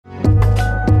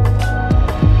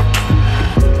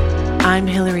I'm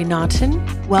Hillary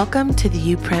Naughton. Welcome to the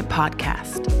YouPrint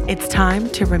podcast. It's time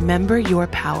to remember your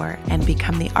power and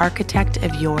become the architect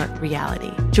of your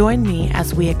reality. Join me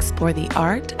as we explore the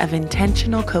art of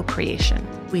intentional co-creation.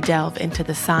 We delve into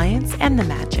the science and the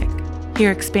magic.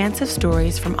 Hear expansive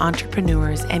stories from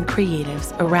entrepreneurs and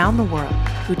creatives around the world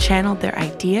who channeled their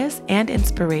ideas and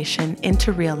inspiration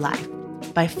into real life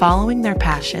by following their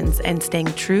passions and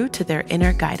staying true to their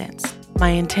inner guidance. My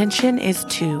intention is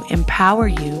to empower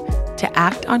you to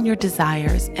act on your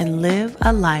desires and live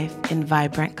a life in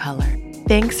vibrant color.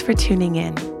 Thanks for tuning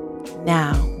in.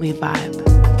 Now we vibe.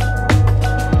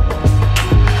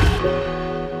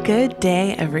 Good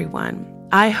day, everyone.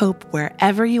 I hope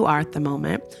wherever you are at the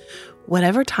moment,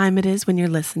 whatever time it is when you're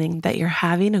listening, that you're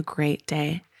having a great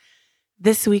day.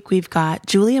 This week, we've got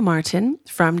Julia Martin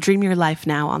from Dream Your Life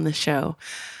Now on the show.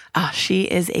 She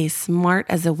is a smart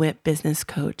as a whip business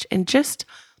coach and just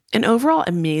an overall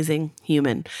amazing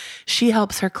human. She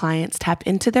helps her clients tap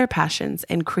into their passions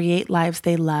and create lives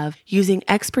they love using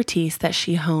expertise that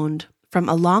she honed from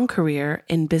a long career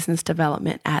in business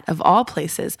development at, of all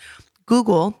places,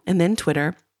 Google and then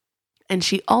Twitter. And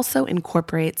she also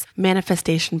incorporates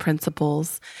manifestation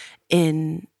principles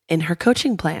in her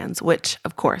coaching plans, which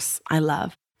of course I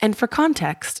love. And for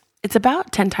context, it's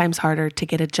about 10 times harder to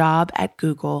get a job at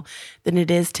Google than it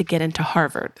is to get into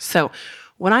Harvard. So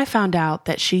when I found out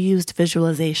that she used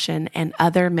visualization and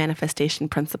other manifestation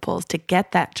principles to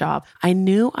get that job, I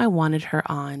knew I wanted her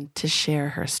on to share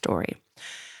her story.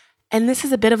 And this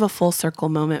is a bit of a full circle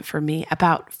moment for me.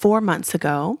 About 4 months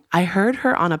ago, I heard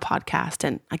her on a podcast,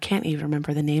 and I can't even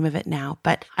remember the name of it now,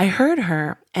 but I heard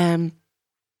her and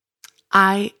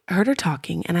I heard her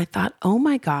talking and I thought, oh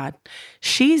my God,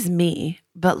 she's me,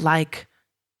 but like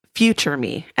future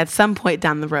me at some point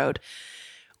down the road.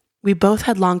 We both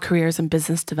had long careers in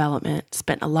business development,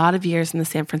 spent a lot of years in the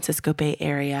San Francisco Bay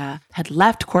Area, had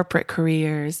left corporate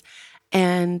careers,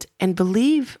 and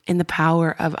believe in the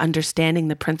power of understanding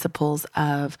the principles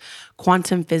of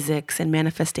quantum physics and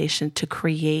manifestation to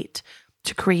create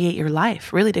your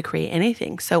life, really to create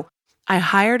anything. So I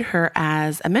hired her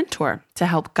as a mentor to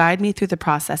help guide me through the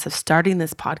process of starting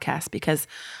this podcast because,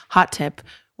 hot tip,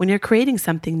 when you're creating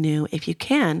something new, if you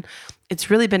can,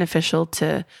 it's really beneficial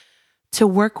to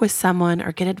work with someone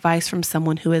or get advice from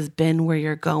someone who has been where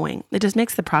you're going. It just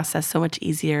makes the process so much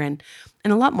easier and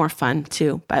a lot more fun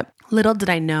too. But little did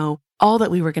I know all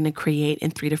that we were going to create in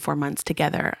 3 to 4 months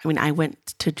together. I mean, I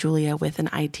went to Julia with an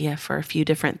idea for a few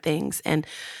different things, and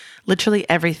literally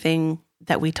everything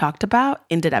that we talked about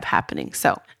ended up happening.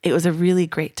 So it was a really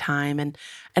great time. And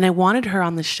I wanted her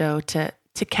on the show to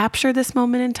capture this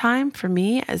moment in time for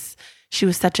me, as she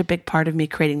was such a big part of me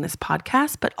creating this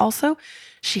podcast, but also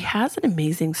she has an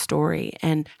amazing story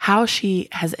and how she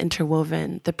has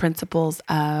interwoven the principles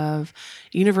of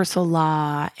universal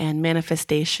law and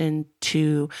manifestation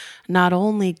to not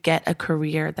only get a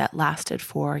career that lasted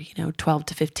for, 12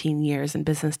 to 15 years in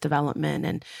business development,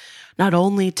 and not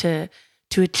only to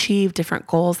achieve different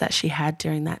goals that she had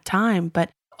during that time,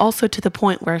 but also to the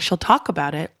point where she'll talk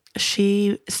about it.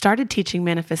 She started teaching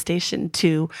manifestation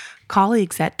to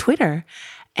colleagues at Twitter,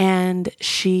 and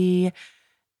they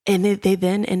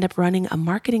then end up running a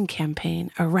marketing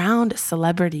campaign around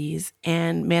celebrities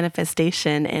and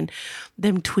manifestation and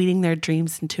them tweeting their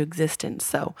dreams into existence.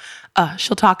 So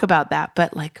she'll talk about that,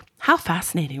 but like, how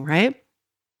fascinating, right?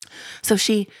 So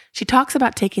she talks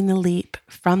about taking the leap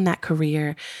from that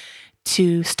career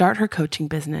to start her coaching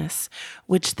business,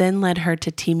 which then led her to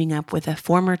teaming up with a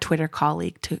former Twitter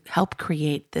colleague to help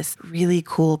create this really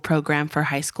cool program for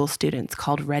high school students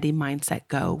called Ready Mindset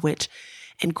Go, which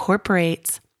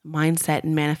incorporates mindset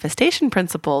and manifestation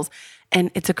principles. And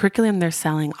it's a curriculum they're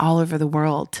selling all over the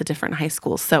world to different high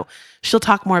schools. So she'll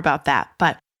talk more about that.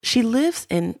 But she lives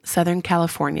in Southern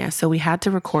California, so we had to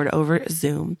record over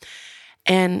Zoom.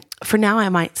 And for now, I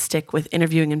might stick with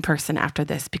interviewing in person after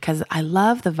this because I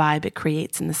love the vibe it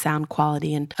creates in the sound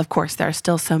quality. And of course, there are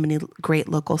still so many great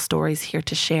local stories here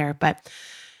to share. But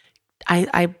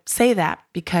I say that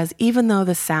because even though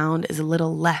the sound is a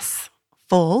little less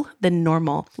full than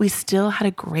normal, we still had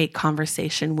a great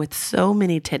conversation with so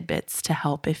many tidbits to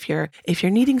help if you're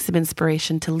needing some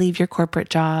inspiration to leave your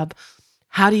corporate job,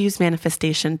 how to use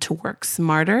manifestation to work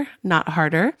smarter, not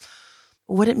harder,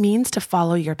 what it means to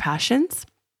follow your passions,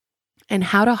 and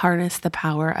how to harness the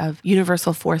power of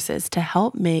universal forces to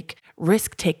help make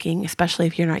risk-taking, especially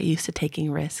if you're not used to taking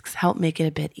risks, help make it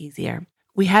a bit easier.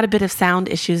 We had a bit of sound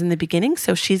issues in the beginning,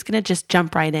 so she's going to just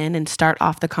jump right in and start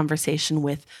off the conversation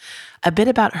with a bit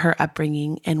about her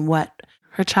upbringing and what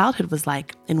her childhood was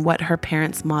like and what her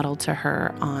parents modeled to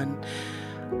her on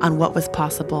on what was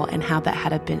possible and how that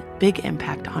had a big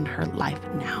impact on her life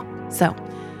now. So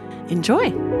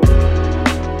enjoy.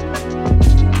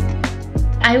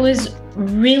 I was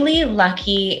really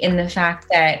lucky in the fact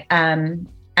that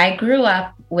I grew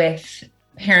up with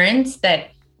parents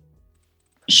that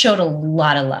showed a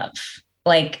lot of love.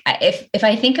 Like if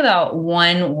I think about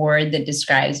one word that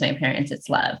describes my parents, it's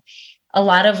love. A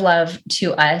lot of love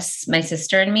to us, my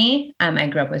sister and me. I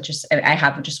grew up with I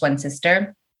have just one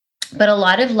sister, but a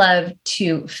lot of love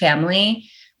to family.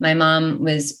 My mom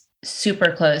was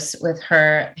super close with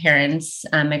her parents.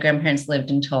 My grandparents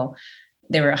lived until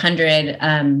they were 100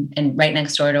 and right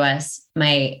next door to us.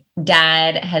 My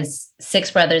dad has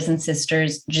 6 brothers and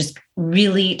sisters, just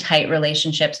really tight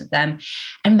relationships with them.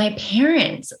 And my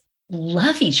parents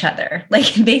love each other.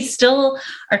 Like they still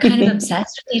are kind of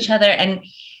obsessed with each other. And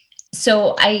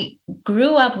so I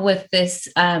grew up with this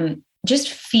just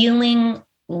feeling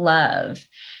love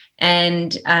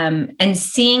and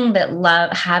seeing that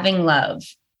having love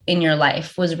in your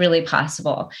life was really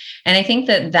possible. And I think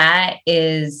that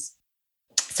is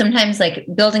sometimes like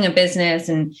building a business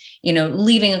and,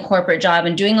 leaving a corporate job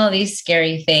and doing all these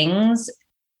scary things.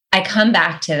 I come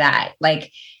back to that.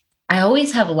 Like I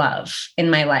always have love in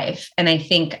my life. And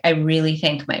I really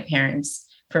thank my parents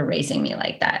for raising me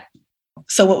like that.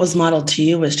 So what was modeled to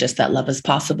you was just that love is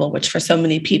possible, which for so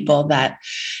many people that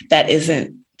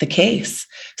isn't the case.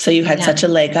 So you had such a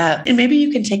leg up. And maybe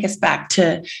you can take us back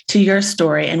to your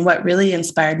story. And what really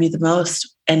inspired me the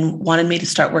most and wanted me to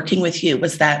start working with you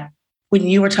was that when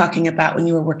you were talking about when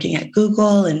you were working at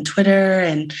Google and Twitter,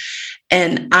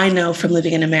 and I know from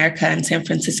living in America and San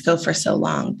Francisco for so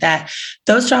long that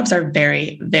those jobs are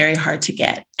very, very hard to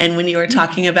get. And when you were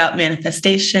talking about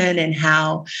manifestation and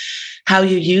how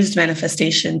you used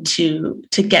manifestation to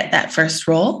get that first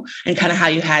role and kind of how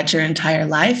you had your entire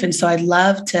life. And so I'd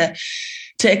love to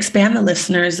expand the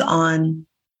listeners on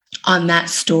that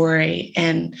story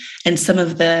and some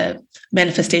of the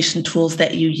manifestation tools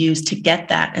that you use to get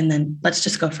that. And then let's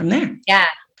just go from there. Yeah.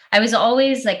 I was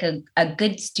always like a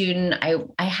good student. I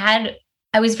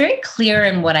was very clear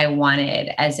in what I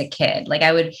wanted as a kid. Like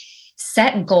I would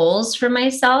set goals for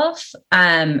myself.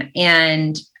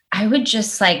 And I would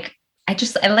just like,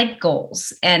 I like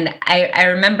goals. And I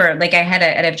remember like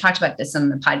and I've talked about this on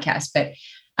the podcast, but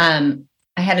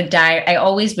I had a diary. I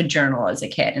always would journal as a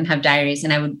kid and have diaries,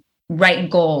 and I would write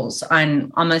goals on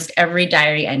almost every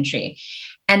diary entry.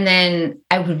 And then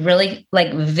I would really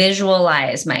like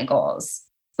visualize my goals.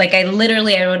 Like I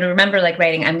would remember like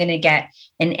writing, I'm going to get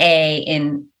an A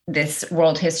in this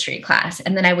world history class.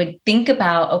 And then I would think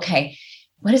about, okay,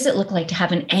 what does it look like to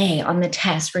have an A on the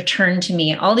test returned to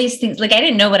me? All these things. Like I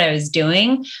didn't know what I was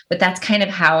doing, but that's kind of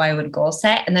how I would goal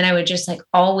set. And then I would just like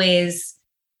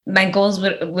my goals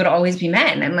would always be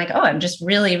met. And I'm like, oh, I'm just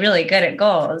really, really good at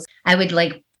goals. I would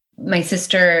like, my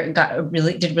sister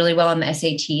did really well on the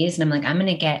SATs. And I'm like, I'm going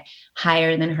to get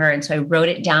higher than her. And so I wrote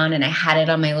it down and I had it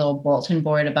on my little bulletin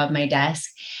board above my desk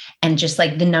and just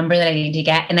like the number that I needed to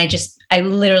get. And I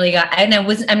literally got, and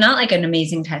I'm not like an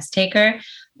amazing test taker,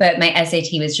 but my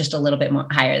SAT was just a little bit more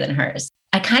higher than hers.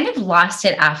 I kind of lost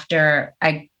it after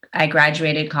I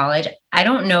graduated college. I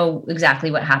don't know exactly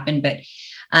what happened, but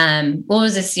it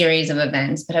was a series of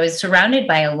events, but I was surrounded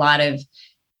by a lot of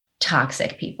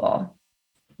toxic people.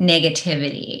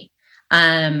 Negativity.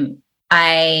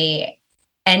 I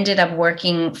ended up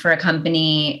working for a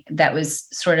company that was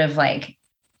sort of like,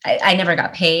 I never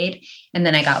got paid. And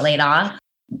then I got laid off,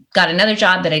 got another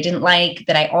job that I didn't like,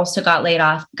 that I also got laid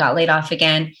off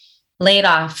again, laid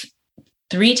off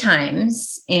 3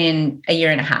 times in a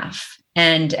year and a half.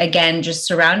 And again, just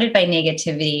surrounded by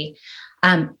negativity,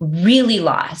 really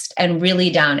lost and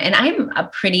really down. And I'm a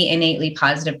pretty innately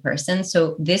positive person.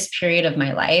 So this period of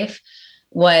my life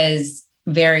was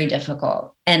very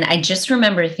difficult. And I just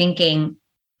remember thinking,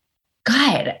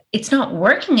 God, it's not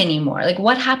working anymore. Like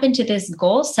what happened to this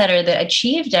goal setter that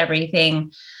achieved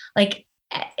everything? Like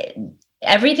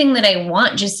everything that I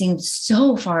want just seemed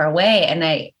so far away. And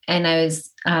I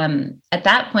was, at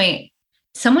that point,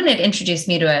 someone had introduced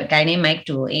me to a guy named Mike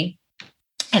Dooley,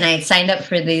 and I had signed up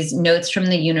for these notes from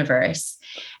the universe.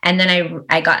 And then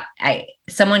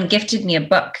someone gifted me a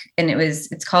book, and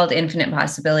it's called Infinite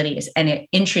Possibilities. And it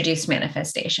introduced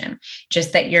manifestation,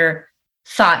 just that your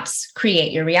thoughts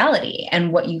create your reality,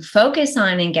 and what you focus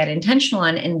on and get intentional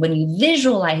on. And when you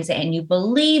visualize it and you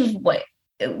believe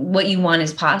what you want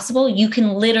is possible, you can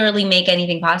literally make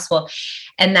anything possible.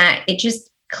 And that it just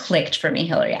clicked for me,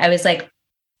 Hillary. I was like,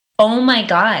 oh my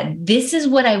God, this is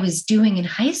what I was doing in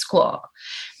high school.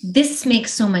 This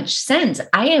makes so much sense.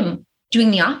 I am doing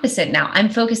the opposite now. I'm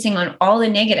focusing on all the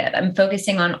negative. I'm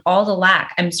focusing on all the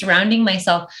lack. I'm surrounding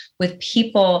myself with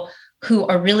people who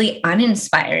are really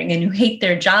uninspiring and who hate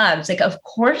their jobs. Like, of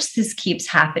course, this keeps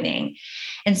happening.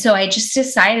 And so I just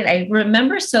decided, I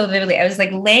remember so vividly, I was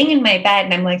like laying in my bed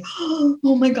and I'm like, oh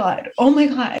my God,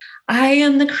 I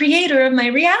am the creator of my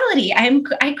reality.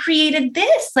 I created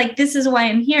this. Like, this is why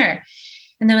I'm here.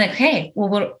 And they're like, hey, well,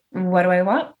 what do I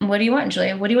want? What do you want,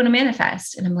 Julia? What do you want to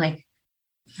manifest? And I'm like,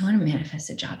 I want to manifest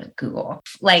a job at Google.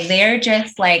 Like, they're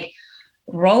just like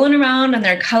rolling around on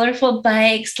their colorful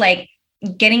bikes, like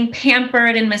getting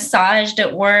pampered and massaged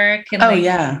at work, and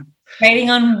writing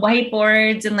on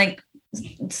whiteboards, and like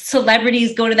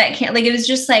celebrities go to that camp. Like, it was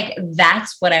just like,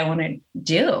 that's what I want to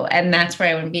do. And that's where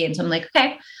I want to be. And so I'm like,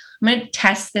 okay, I'm going to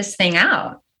test this thing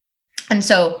out. And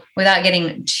so without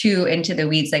getting too into the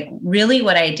weeds, like really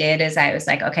what I did is I was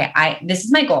like, okay, this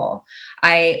is my goal.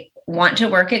 I want to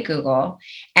work at Google.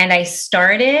 And I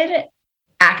started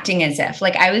acting as if,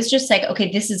 like, I was just like,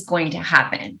 okay, this is going to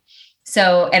happen.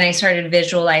 So, and I started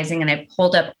visualizing, and I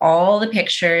pulled up all the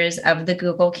pictures of the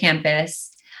Google campus.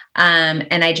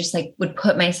 And I just like would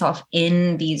put myself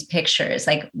in these pictures.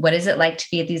 Like, what is it like to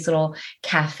be at these little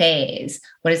cafes?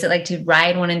 What is it like to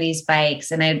ride one of these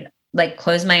bikes? And I'd like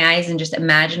close my eyes and just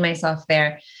imagine myself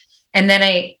there. And then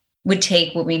I would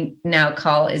take what we now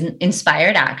call is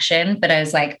inspired action. But I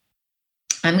was like,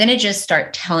 I'm going to just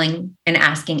start telling and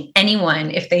asking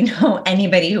anyone if they know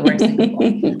anybody who works at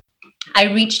Google. I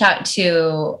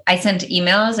sent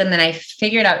emails, and then I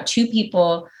figured out 2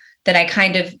 people that I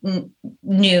kind of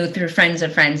knew through friends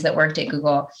of friends that worked at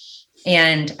Google.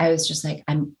 And I was just like,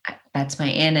 that's my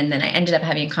in. And then I ended up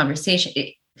having a conversation.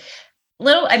 You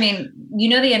know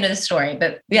the end of the story,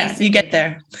 but yeah, you get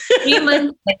there. 3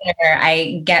 months later,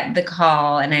 I get the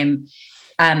call, and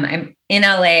I'm in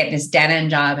LA at this dead end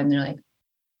job, and they're like,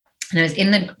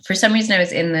 and for some reason I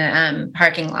was in the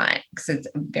parking lot, because it's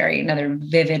another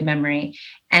vivid memory.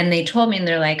 And they told me, and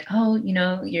they're like, oh, you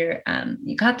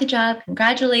got the job.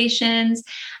 Congratulations.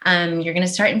 You're going to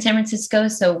start in San Francisco.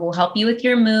 So we'll help you with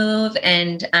your move.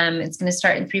 And it's going to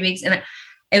start in 3 weeks. And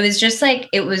it was just like,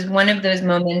 it was one of those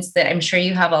moments that I'm sure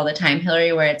you have all the time,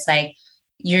 Hillary, where it's like,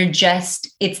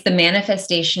 it's the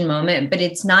manifestation moment, but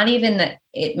it's not even that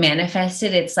it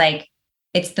manifested. It's like,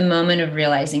 it's the moment of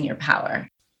realizing your power.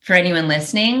 For anyone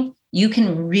listening, you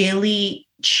can really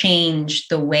change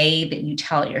the way that you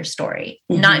tell your story,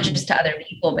 not just to other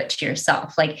people, but to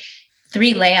yourself. Like,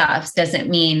 3 layoffs doesn't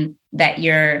mean that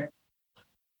you're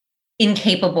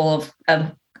incapable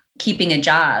of keeping a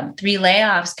job. 3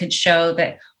 layoffs could show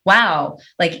that, wow,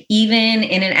 like even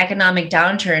in an economic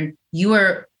downturn, you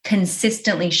are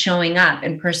consistently showing up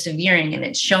and persevering, and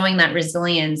it's showing that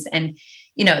resilience. And,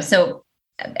 so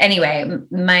anyway,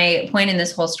 my point in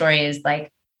this whole story is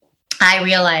like, I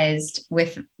realized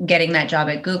with getting that job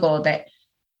at Google that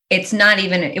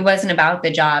it wasn't about the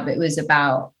job. It was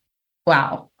about,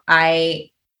 wow,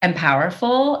 I am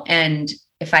powerful. And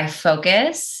if I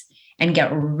focus and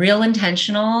get real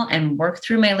intentional and work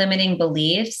through my limiting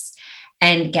beliefs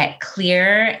and get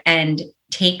clear and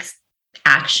take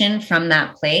action from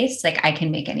that place, like, I can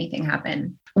make anything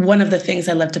happen. One of the things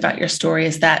I loved about your story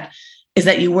is that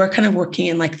you were kind of working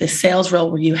in like this sales role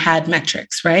where you had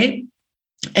metrics, right?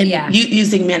 And you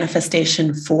using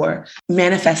manifestation for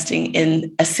manifesting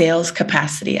in a sales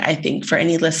capacity. I think for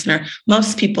any listener,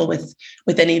 most people with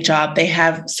any job, they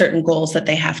have certain goals that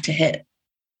they have to hit.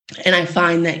 And I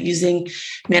find that using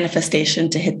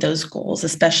manifestation to hit those goals,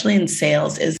 especially in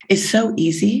sales, is so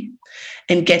easy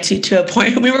and gets you to a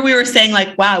point. Remember, we were saying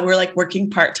like, wow, we're like working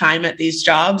part-time at these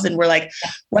jobs. And we're like,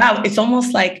 wow, it's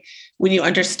almost like when you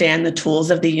understand the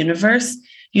tools of the universe,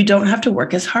 you don't have to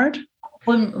work as hard.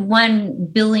 1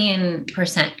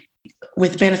 billion%.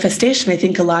 With manifestation, I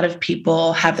think a lot of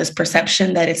people have this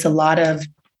perception that it's a lot of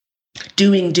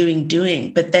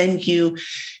doing, but then you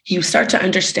start to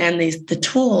understand the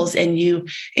tools, and you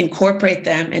incorporate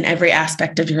them in every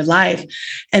aspect of your life.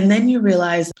 And then you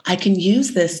realize, I can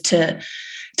use this to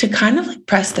kind of like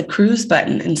press the cruise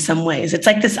button in some ways. It's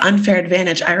like this unfair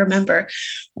advantage. I remember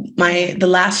the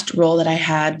last role that I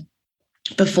had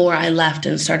before I left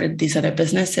and started these other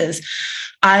businesses,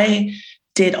 I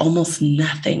did almost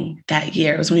nothing that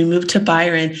year. It was when we moved to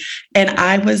Byron, and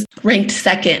I was ranked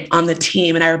 2nd on the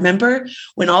team. And I remember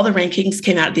when all the rankings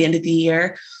came out at the end of the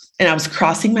year, And I was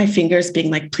crossing my fingers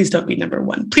being like, please don't be number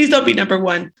one. Please don't be number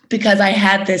one. Because I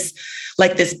had this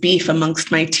beef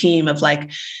amongst my team of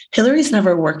like, Hillary's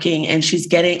never working and she's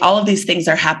getting all of these things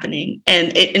are happening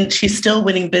and she's still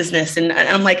winning business. And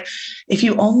I'm like, if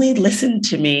you only listen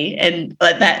to me and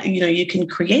that, you can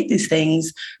create these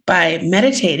things by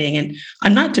meditating. And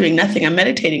I'm not doing nothing. I'm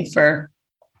meditating for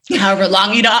however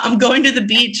long, I'm going to the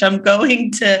beach, I'm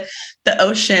going to the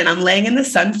ocean, I'm laying in the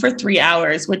sun for 3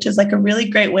 hours, which is like a really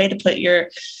great way to put your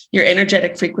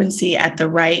energetic frequency at the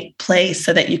right place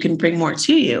so that you can bring more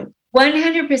to you.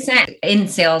 100% in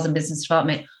sales and business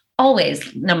development,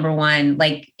 always number one,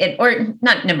 or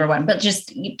not number one, but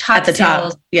just top at the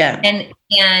sales. Top. Yeah.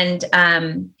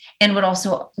 And would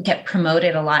also get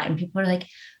promoted a lot. And people are like,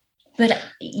 but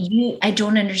I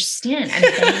don't understand.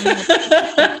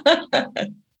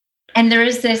 And there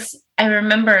is this, I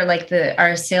remember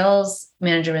our sales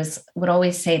manager would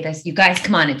always say this, you guys,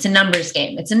 come on, it's a numbers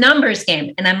game. It's a numbers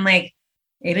game. And I'm like,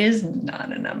 it is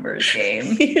not a numbers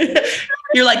game.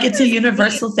 You're like, it's a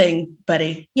universal thing,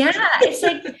 buddy. Yeah. It's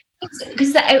like,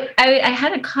 because I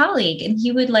had a colleague and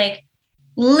he would like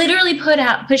literally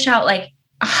push out like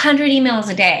 100 emails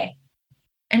a day.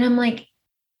 And I'm like,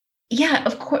 yeah,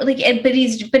 of course.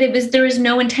 There was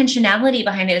no intentionality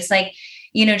behind it. It's like,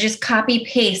 just copy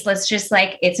paste. Let's just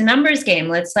it's a numbers game.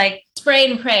 Let's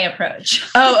spray and pray approach.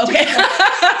 Oh, okay.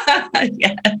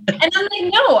 Yeah. And I'm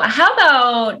like, no, how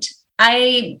about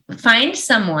I find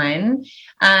someone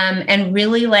and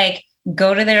really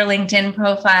go to their LinkedIn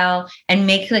profile and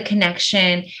make the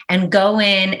connection and go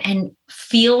in and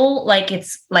feel like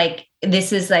it's like,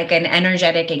 this is like an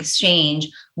energetic exchange.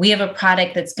 We have a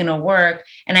product that's going to work.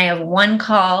 And I have one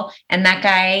call and that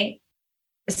guy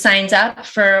signs up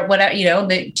for whatever,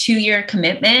 the 2-year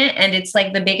commitment. And it's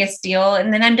like the biggest deal.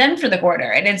 And then I'm done for the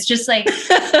quarter. And it's just like,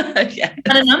 yeah.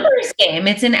 Not a numbers game.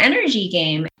 It's an energy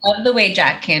game. I love the way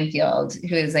Jack Canfield,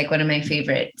 who is like one of my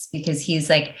favorites, because he's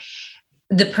like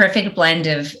the perfect blend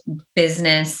of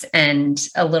business and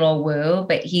a little woo,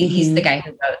 but he's the guy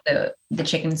who wrote the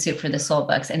Chicken Soup for the Soul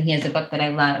books. And he has a book that I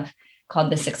love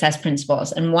called The Success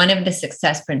Principles. And one of the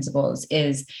success principles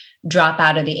is drop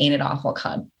out of the Ain't It Awful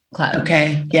Club.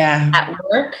 Okay. Yeah. At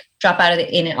work, drop out of the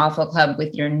Ain't It Awful Club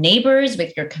with your neighbors,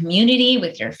 with your community,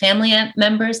 with your family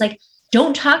members.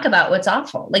 Don't talk about what's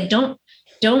awful.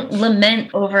 Don't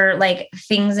lament over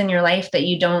things in your life that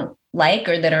you don't like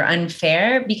or that are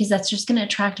unfair, because that's just going to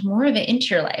attract more of it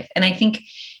into your life. And I think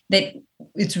that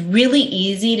it's really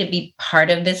easy to be part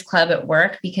of this club at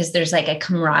work because there's a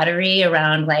camaraderie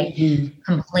around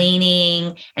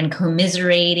complaining and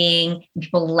commiserating.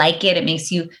 People like it. It makes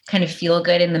you kind of feel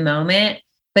good in the moment,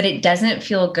 but it doesn't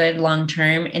feel good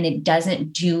long-term. And it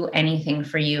doesn't do anything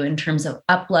for you in terms of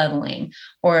up-leveling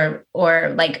or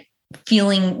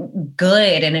feeling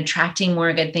good and attracting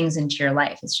more good things into your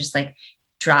life. It's just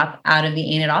drop out of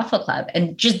the Ain't It Awful Club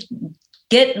and just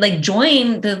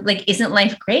join the Isn't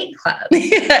Life Great Club.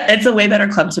 It's a way better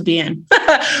club to be in.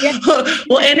 Yeah.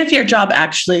 Well, and if your job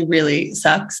actually really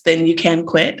sucks, then you can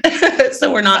quit.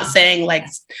 So we're not saying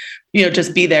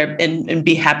just be there and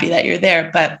be happy that you're there,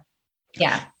 but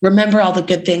yeah, remember all the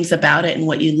good things about it and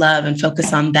what you love and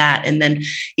focus on that. And then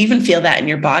even feel that in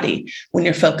your body when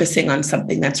you're focusing on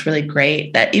something that's really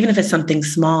great, that even if it's something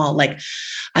small,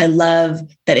 I love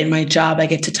that in my job, I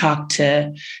get to talk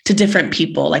to different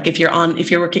people. If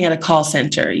you're working at a call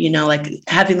center,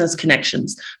 having those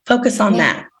connections, focus on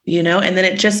that, and then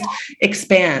it just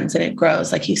expands and it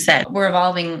grows. Like you said, we're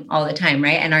evolving all the time,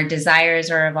 right? And our desires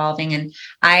are evolving. And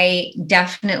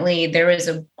there was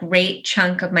a great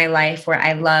chunk of my life where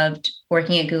I loved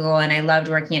working at Google and I loved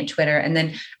working at Twitter. And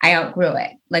then I outgrew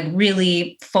it,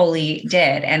 really fully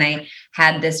did. And I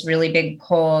had this really big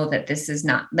pull that this is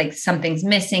not something's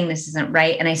missing. This isn't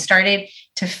right. And I started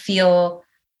to feel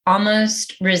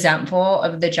almost resentful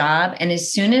of the job. And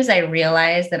as soon as I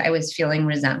realized that I was feeling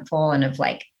resentful and of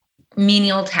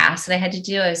menial tasks that I had to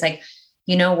do, I was like,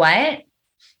 you know what?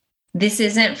 This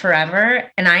isn't forever.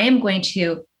 And I am going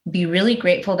to be really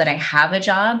grateful that I have a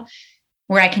job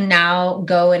where I can now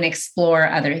go and explore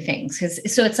other things.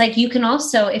 So it's you can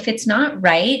also, if it's not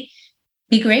right,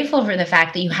 be grateful for the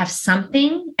fact that you have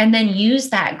something and then use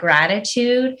that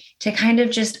gratitude to kind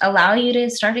of just allow you to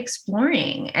start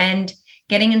exploring and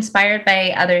getting inspired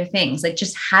by other things.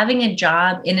 Just having a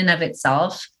job in and of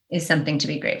itself is something to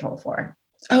be grateful for.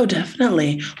 Oh,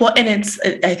 definitely. Well, and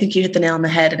I think you hit the nail on the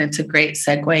head, and it's a great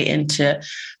segue into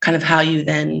kind of how you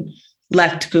then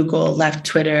left Google, left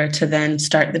Twitter to then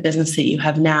start the business that you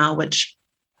have now, which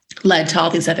led to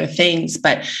all these other things.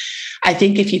 But I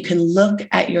think if you can look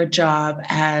at your job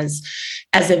as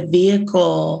a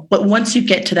vehicle, but once you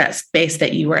get to that space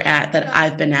that you were at, that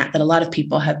I've been at, that a lot of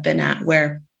people have been at,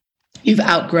 where you've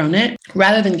outgrown it,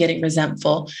 rather than getting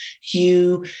resentful,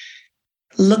 you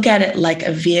look at it like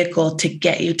a vehicle to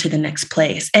get you to the next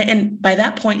place. And by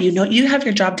that point, you have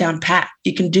your job down pat.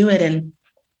 You can do it in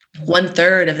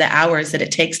 1/3 of the hours that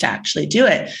it takes to actually do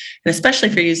it. And especially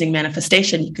if you're using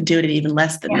manifestation, you can do it at even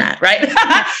less than that, right?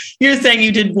 You're saying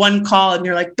you did one call and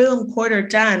you're like, boom, quarter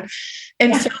done.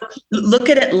 And so look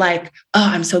at it like, oh,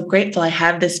 I'm so grateful I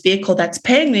have this vehicle that's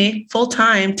paying me full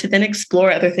time to then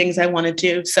explore other things I want to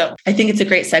do. So I think it's a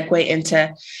great segue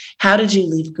into, how did you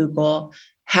leave Google?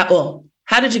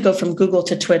 How did you go from Google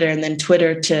to Twitter, and then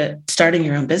Twitter to starting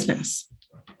your own business?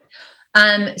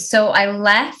 So I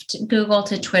left Google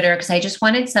to Twitter because I just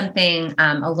wanted something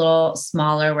a little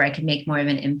smaller where I could make more of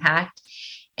an impact.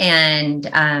 And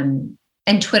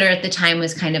Twitter at the time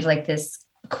was kind of like this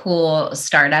cool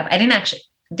startup.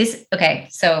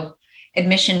 So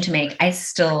admission to make, in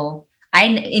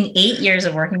 8 years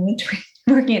of working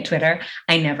at Twitter,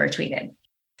 I never tweeted.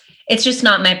 It's just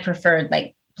not my preferred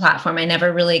platform. I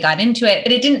never really got into it,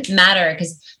 but it didn't matter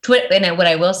because Twitter, and what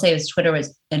I will say is Twitter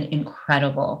was an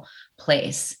incredible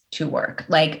place to work.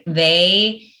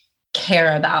 They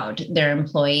care about their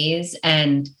employees,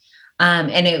 and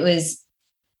it was,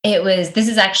 this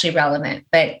is actually relevant,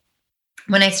 but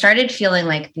when I started feeling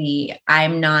like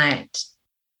I'm not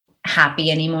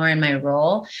happy anymore in my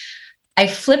role, I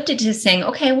flipped it to saying,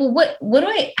 okay, well,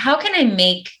 how can I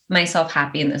make myself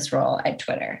happy in this role at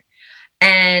Twitter?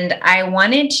 And I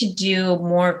wanted to do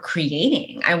more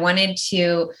creating.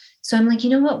 So I'm like,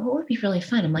 you know what would be really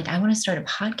fun? I'm like, I want to start a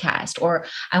podcast, or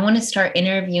I want to start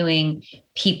interviewing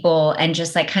people and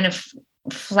just kind of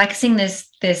flexing this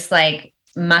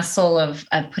muscle of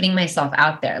putting myself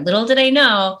out there. Little did I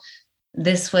know,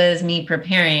 this was me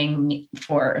preparing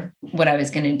for what I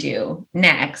was going to do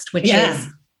next, which is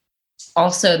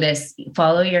also this: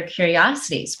 follow your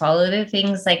curiosities, follow the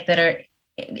things that are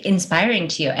inspiring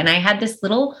to you. And I had this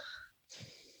little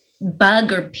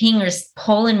bug or ping or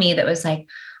pull in me that was like,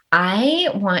 I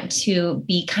want to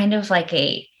be kind of like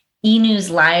a e-news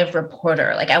live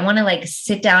reporter. I want to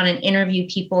sit down and interview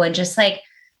people and just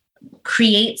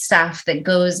create stuff that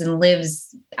goes and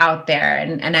lives out there.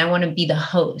 And I want to be the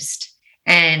host.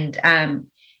 And so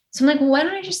I'm like, well, why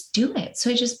don't I just do it?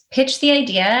 So I just pitched the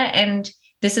idea, and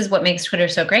this is what makes Twitter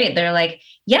so great. They're like,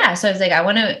 yeah. So I was like, I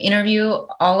want to interview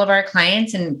all of our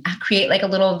clients and create a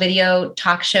little video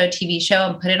talk show, TV show,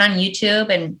 and put it on YouTube.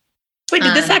 And wait,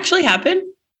 did this actually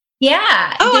happen?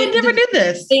 Yeah. Oh, I never knew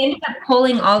this. They ended up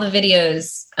pulling all the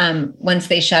videos once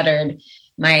they shuttered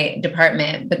my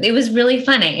department, but it was really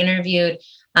fun. I interviewed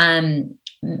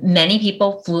many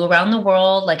people, flew around the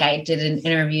world. I did an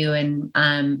interview in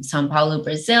Sao Paulo,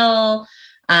 Brazil.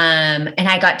 And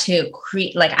I got to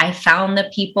create, I found the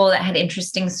people that had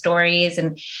interesting stories.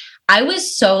 And I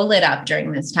was so lit up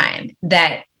during this time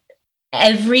that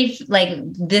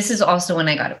this is also when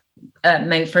I got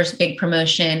my first big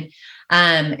promotion.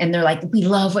 And they're like, we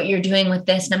love what you're doing with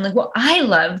this. And I'm like, well, I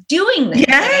love doing this.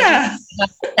 Yeah. I got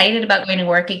excited about going to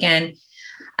work again.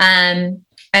 And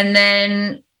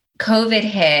then COVID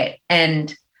hit,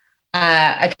 and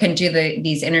I couldn't do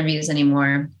these interviews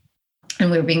anymore. And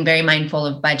we were being very mindful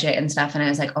of budget and stuff. And I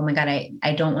was like, oh my God,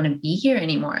 I don't want to be here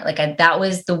anymore. That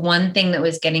was the one thing that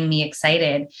was getting me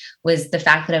excited, was the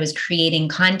fact that I was creating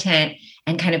content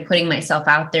and kind of putting myself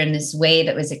out there in this way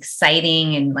that was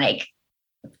exciting and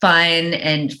fun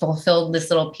and fulfilled this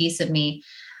little piece of me.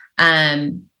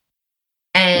 And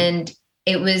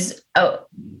it was,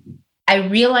 I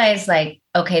realized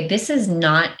okay, this is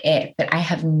not it, but I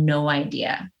have no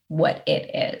idea what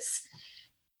it is.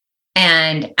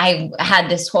 And I had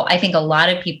this whole, I think a lot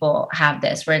of people have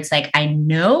this, where it's I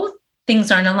know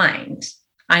things aren't aligned.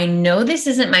 I know this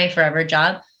isn't my forever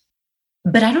job,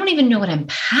 but I don't even know what I'm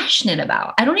passionate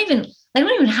about. I don't even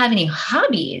have any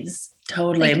hobbies.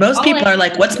 Totally. Most people are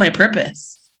like, what's my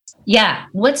purpose? Yeah.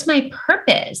 What's my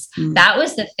purpose? That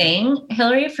was the thing,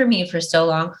 Hillary, for me for so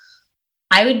long.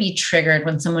 I would be triggered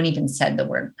when someone even said the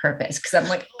word purpose, because I'm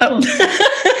like, oh.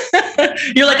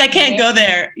 You're like, I can't go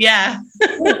there. Yeah.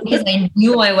 Because I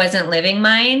knew I wasn't living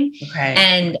mine. Okay.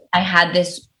 And I had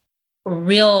this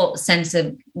real sense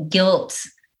of guilt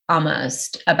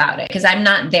almost about it, because I'm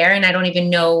not there and I don't even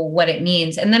know what it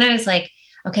means. And then I was like,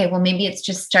 okay, well, maybe it's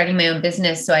just starting my own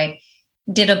business. So I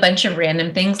did a bunch of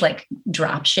random things like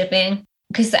drop shipping,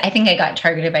 because I think I got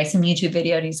targeted by some YouTube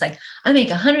video, and he's like, I make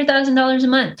 $100,000 a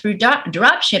month through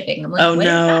drop shipping. I'm like, oh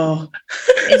no.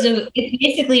 It's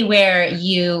basically where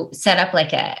you set up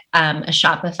a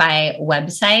Shopify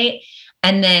website,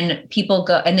 And then people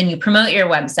go, and then you promote your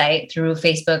website through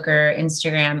Facebook or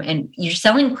Instagram, and you're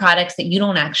selling products that you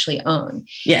don't actually own.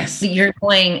 Yes. So you're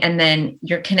going and then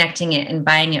you're connecting it and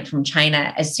buying it from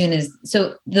China as soon as,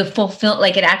 so the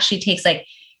like it actually takes like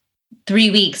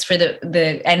 3 weeks for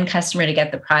the end customer to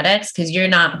get the products because you're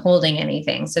not holding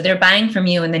anything. So they're buying from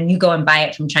you and then you go and buy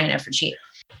it from China for cheap.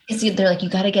 They're like, you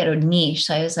got to get a niche.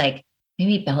 So I was like,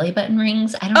 maybe belly button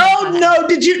rings. I don't know. Oh no.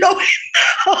 Did you know?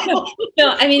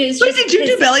 No, I mean, it's just. Did you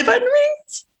do belly button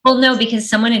rings? Well, no, because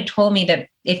someone had told me that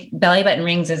if belly button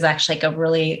rings is actually like a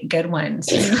really good one.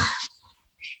 So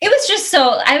it was just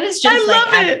so, I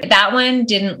love it. That one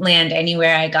didn't land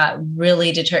anywhere. I got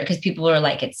really deterred because people were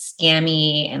like, it's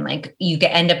scammy. And like, you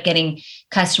end up getting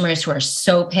customers who are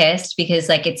so pissed because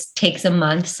like it takes a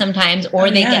month sometimes,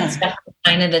 or they get stuff in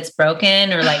China that's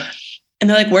broken or like. And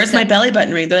they're like, where's my belly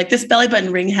button ring? They're like, this belly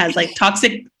button ring has like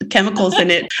toxic chemicals in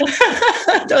it.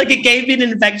 They're like, it gave me an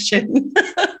infection.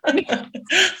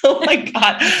 Oh my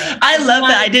God. I love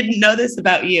that. I didn't know this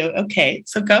about you. Okay.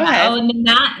 So go ahead. Oh, and then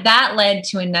that led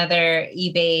to another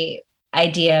eBay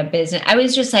idea business. I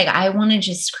was just like, I want to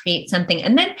just create something.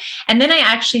 And then I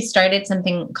actually started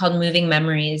something called Moving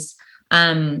Memories,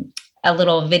 a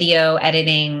little video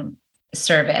editing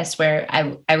service where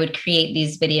I would create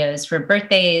these videos for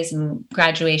birthdays and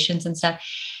graduations and stuff.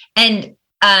 And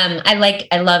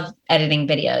I love editing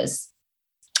videos.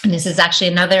 And this is actually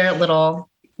another little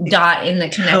dot in the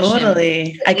connection.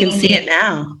 Totally. I can see it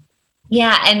now.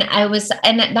 Yeah. And it was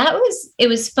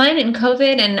fun in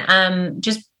COVID and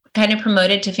just kind of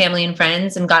promoted to family and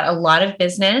friends and got a lot of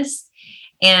business.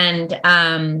 And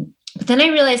but then I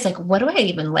realized, like, what do I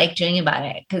even like doing about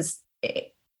it? Because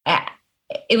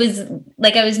it was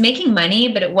like I was making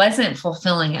money, but it wasn't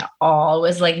fulfilling at all. It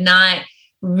was like not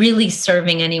really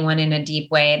serving anyone in a deep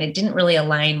way. And it didn't really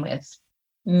align with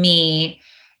me.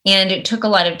 And it took a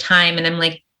lot of time. And I'm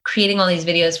like creating all these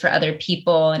videos for other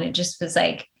people. And it just was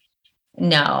like,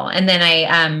 no. And then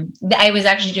I was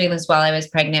actually doing this while I was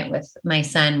pregnant with my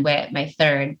son, Whit, my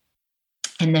third.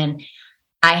 And then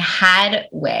I had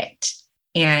Whit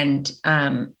and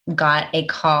got a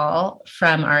call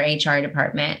from our HR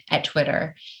department at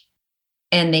Twitter.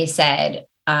 And they said,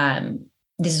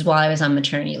 this is while I was on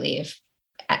maternity leave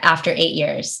after 8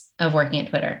 years of working at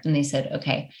Twitter. And they said,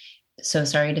 okay, so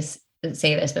sorry to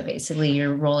say this, but basically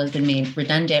your role has been made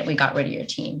redundant. We got rid of your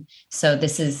team. So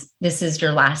this is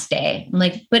your last day. I'm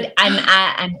like, but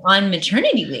I'm on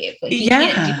maternity leave. Like, you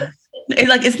can't do this.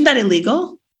 Like, isn't that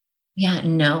illegal? Yeah,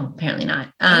 no, apparently not.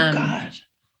 Oh God.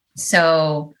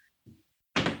 So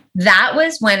that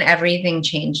was when everything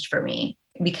changed for me,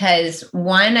 because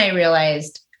one, I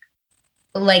realized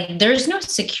like there's no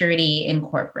security in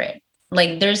corporate.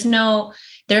 Like they're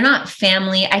not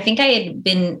family. I think I had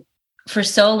been for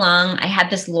so long, I had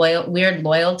this weird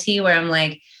loyalty where I'm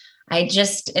like, I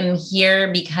just am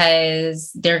here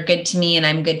because they're good to me and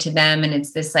I'm good to them. And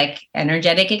it's this like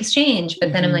energetic exchange.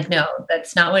 But then I'm like, no,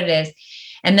 that's not what it is.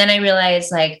 And then I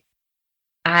realized like,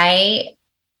 I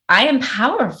am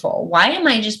powerful. Why am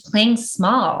I just playing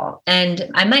small?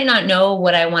 And I might not know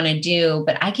what I want to do,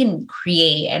 but I can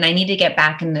create, and I need to get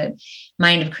back in the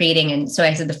mind of creating. And so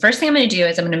I said, the first thing I'm going to do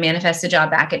is I'm going to manifest a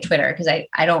job back at Twitter. Cause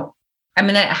I'm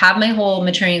going to have my whole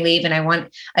maternity leave and I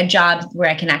want a job where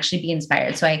I can actually be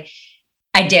inspired. So I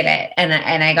did it. And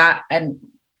I got,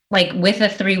 like with a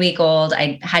 3-week-old,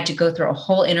 I had to go through a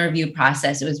whole interview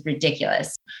process. It was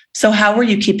ridiculous. So how were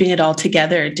you keeping it all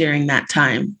together during that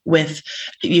time?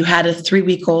 You had a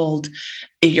 3-week-old,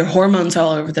 your hormones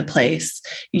all over the place,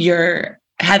 you're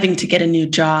having to get a new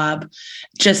job.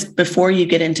 Just before you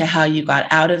get into how you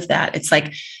got out of that, it's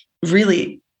like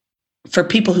really for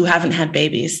people who haven't had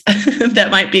babies that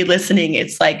might be listening,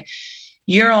 it's like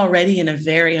you're already in a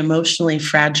very emotionally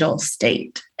fragile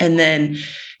state. And then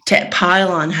to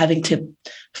pile on having to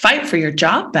fight for your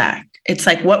job back. It's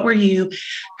like,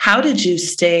 how did you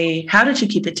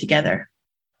keep it together?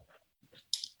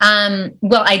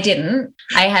 Well, I didn't.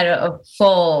 I had a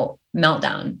full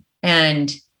meltdown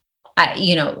and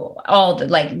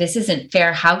this isn't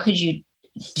fair. How could you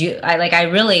do?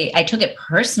 I took it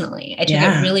personally. I took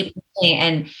it really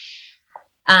personally.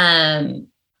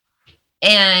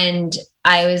 And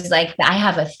I was like, I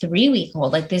have a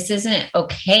 3-week-old, like, this isn't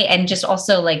okay. And just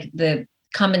also like the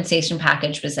compensation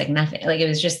package was like nothing. Like, it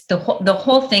was just the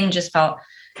whole thing just felt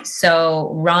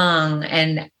so wrong.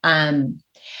 And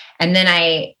then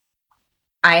I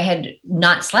had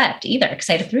not slept either because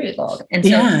I had a 3-week-old. And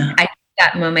so I took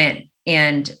that moment,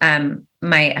 and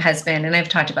my husband, and I've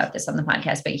talked about this on the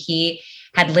podcast, but he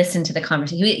had listened to the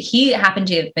conversation. He happened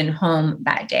to have been home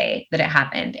that day that it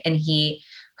happened. And he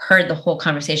heard the whole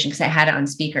conversation because I had it on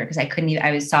speaker because I couldn't even,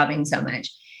 I was sobbing so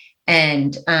much.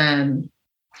 And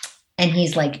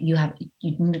he's like, you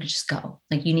need to just go.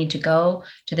 Like, you need to go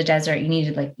to the desert. You need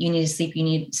to sleep. You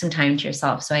need some time to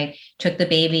yourself. So I took the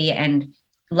baby and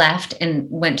left and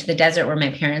went to the desert where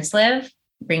my parents live,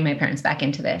 bring my parents back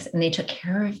into this. And they took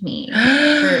care of me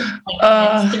for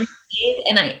like 3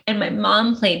 days. And my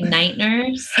mom played night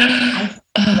nurse. I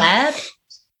slept.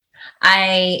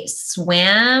 I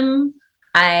swam.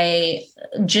 I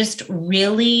just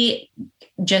really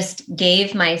just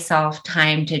gave myself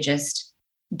time to just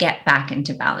get back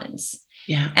into balance.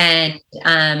 Yeah.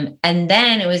 And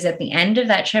then it was at the end of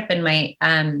that trip, and I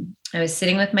was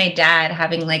sitting with my dad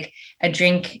having like a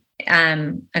drink,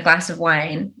 a glass of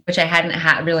wine, which I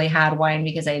hadn't really had wine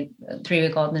because I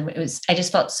 3-week-old, and I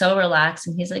just felt so relaxed.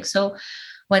 And he's like, so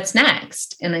what's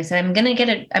next? And I said, I'm going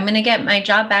to get my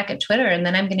job back at Twitter, and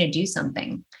then I'm going to do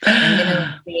something. I'm going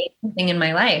to create something in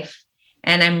my life.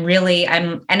 And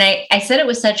I said it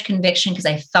with such conviction because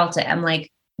I felt it. I'm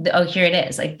like, oh, here it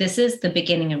is. Like, this is the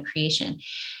beginning of creation.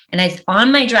 And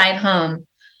on my drive home,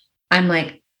 I'm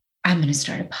like, I'm going to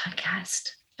start a podcast.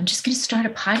 I'm just going to start a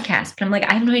podcast. But I'm like,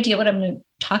 I have no idea what I'm going to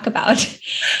talk about.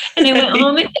 And I went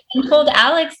home and told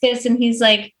Alex this, and he's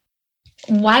like,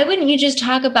 why wouldn't you just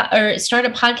talk about or start a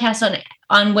podcast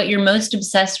on what you're most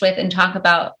obsessed with and talk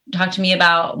to me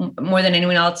about more than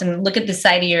anyone else? And look at the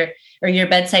side of your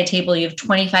bedside table. You have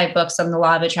 25 books on the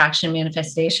law of attraction and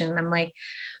manifestation. And I'm like,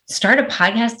 start a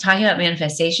podcast talking about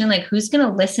manifestation. Like, who's going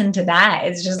to listen to that?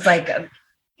 It's just like,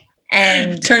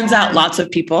 and turns out lots of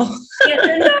people. Yeah,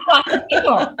 turns out lots of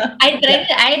people. I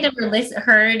had never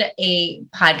heard a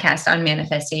podcast on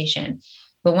manifestation.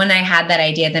 But when I had that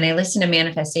idea, then I listened to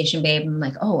Manifestation Babe. And I'm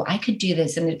like, oh, I could do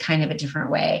this in kind of a different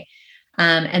way.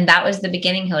 And that was the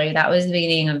beginning, Hillary. That was the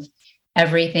beginning of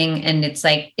everything. And it's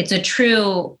like, it's a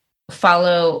true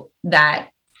follow that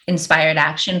inspired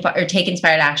action, or take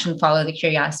inspired action, follow the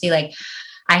curiosity. Like,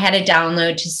 I had a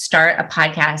download to start a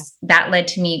podcast that led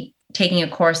to me taking a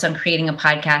course on creating a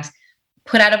podcast,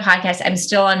 put out a podcast. I'm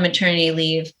still on maternity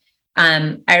leave.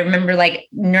 I remember like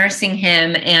nursing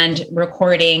him and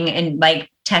recording and like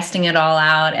testing it all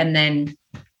out. And then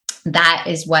that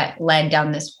is what led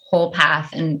down this whole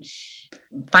path and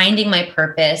finding my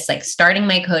purpose, like starting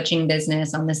my coaching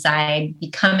business on the side,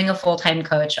 becoming a full-time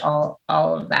coach, all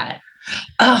of that.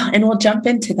 Oh, and we'll jump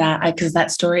into that because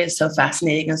that story is so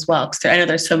fascinating as well. Because I know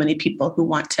there's so many people who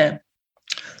want to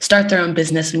start their own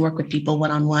business and work with people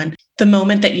one-on-one. The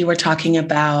moment that you were talking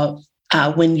about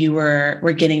when you were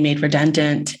getting made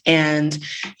redundant and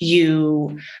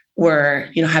you were,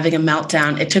 having a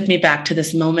meltdown, it took me back to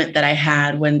this moment that I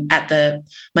had when at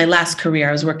my last career,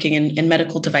 I was working in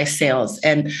medical device sales.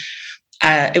 And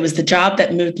it was the job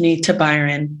that moved me to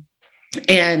Byron.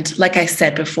 And like I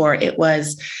said before, it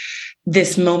was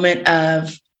this moment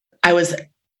of, I was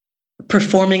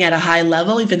performing at a high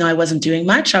level, even though I wasn't doing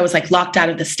much. I was like locked out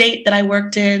of the state that I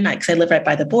worked in because I live right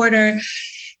by the border.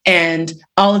 And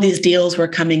all of these deals were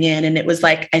coming in. And it was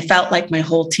like, I felt like my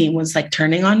whole team was like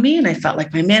turning on me. And I felt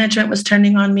like my management was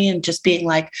turning on me and just being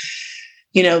like,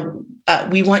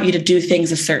 we want you to do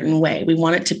things a certain way. We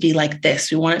want it to be like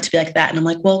this. We want it to be like that. And I'm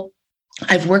like, well,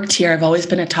 I've worked here. I've always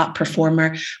been a top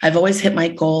performer. I've always hit my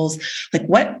goals. Like,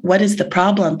 what is the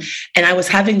problem? And I was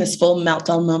having this full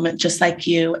meltdown moment, just like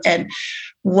you. And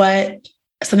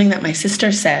something that my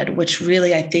sister said, which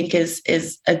really I think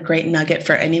is a great nugget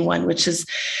for anyone, which is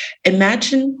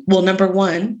imagine, well, number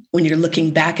one, when you're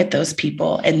looking back at those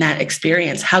people and that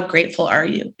experience, how grateful are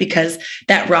you? Because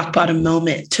that rock bottom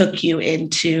moment took you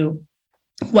into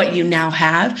what you now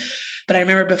have. But I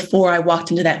remember before I walked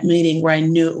into that meeting where I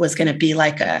knew it was going to be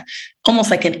like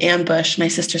almost like an ambush, my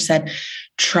sister said,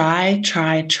 try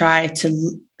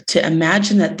to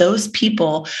imagine that those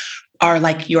people are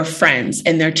like your friends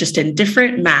and they're just in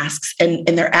different masks and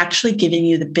they're actually giving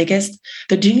you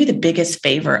they're doing you the biggest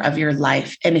favor of your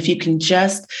life. And if you can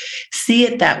just see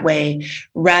it that way,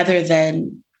 rather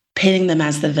than painting them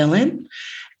as the villain,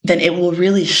 then it will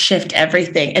really shift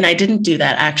everything. And I didn't do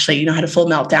that, actually. I had a full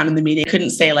meltdown in the meeting. I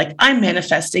couldn't say like, I'm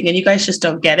manifesting and you guys just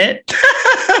don't get it.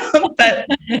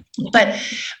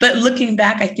 But looking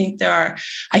back, I think I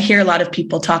hear a lot of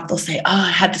people talk, they'll say, oh, I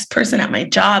had this person at my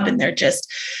job and they're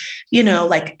just,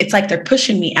 like, it's like they're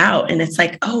pushing me out. And it's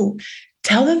like, oh,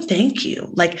 tell them thank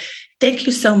you. Like, thank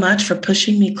you so much for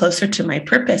pushing me closer to my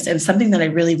purpose and something that I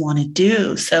really want to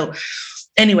do. So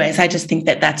anyways, I just think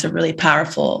that that's a really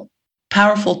powerful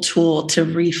tool to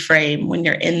reframe when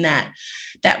you're in that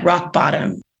rock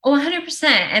bottom. Oh, 100%.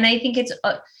 And I think it's,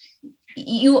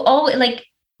 you always like,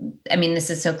 I mean, this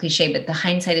is so cliche, but the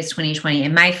hindsight is 2020.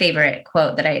 And my favorite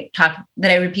quote that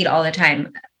I repeat all the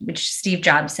time, which Steve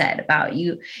Jobs said about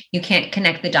you can't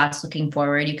connect the dots looking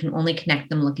forward. You can only connect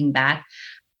them looking back.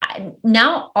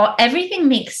 Now everything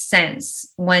makes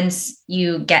sense once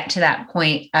you get to that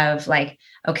point of like,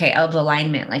 okay, of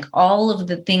alignment, like all of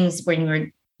the things when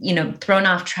you're, thrown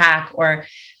off track, or,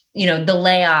 the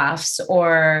layoffs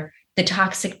or the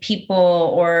toxic people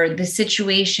or the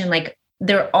situation, like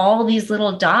there are all these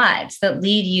little dots that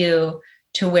lead you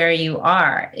to where you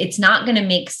are. It's not going to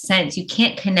make sense. You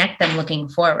can't connect them looking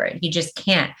forward. You just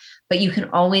can't, but you can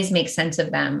always make sense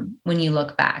of them when you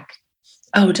look back.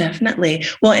 Oh, definitely.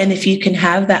 Well, and if you can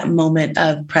have that moment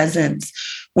of presence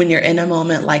when you're in a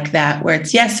moment like that, where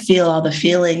it's, yes, feel all the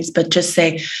feelings, but just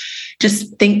think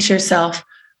to yourself,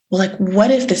 well, like,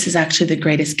 what if this is actually the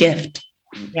greatest gift?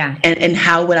 Yeah. And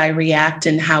how would I react,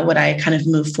 and how would I kind of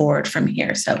move forward from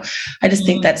here? So I just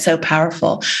think that's so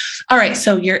powerful. All right.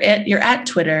 So you're at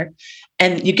Twitter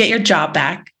and you get your job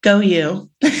back. Go you.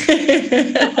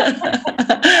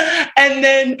 And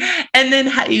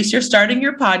then you're starting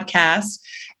your podcast.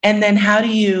 And then how do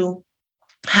you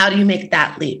make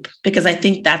that leap? Because I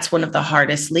think that's one of the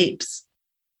hardest leaps.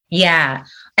 Yeah.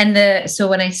 And so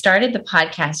when I started the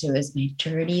podcast, it was my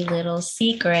dirty little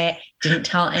secret. Didn't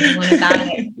tell anyone about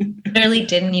it. Literally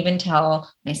didn't even tell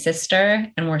my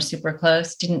sister, and we're super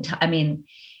close.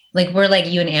 We're like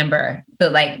you and Amber,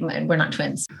 but like we're not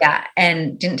twins. Yeah.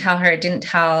 And didn't tell her, didn't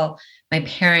tell my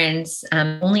parents.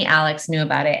 Only Alex knew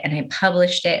about it, and I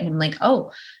published it, and I'm like,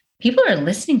 oh, people are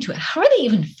listening to it. How are they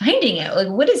even finding it? Like,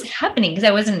 what is happening? Because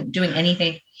I wasn't doing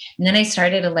anything. And then I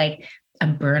started a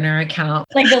burner account,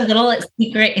 like a little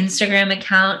secret Instagram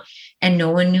account, and no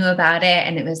one knew about it.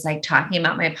 And it was like talking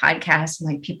about my podcast, and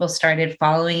like people started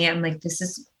following it. I'm like,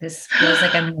 this feels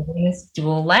like I'm living this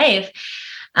dual life.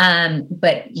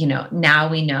 But now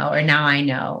we know, or now I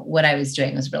know what I was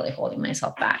doing was really holding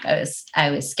myself back. I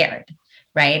was scared,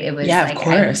 right? It was of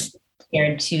course. I was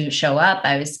scared to show up.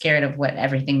 I was scared of what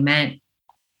everything meant.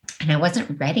 And I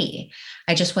wasn't ready.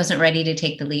 I just wasn't ready to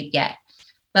take the leap yet.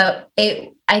 But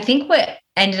I think what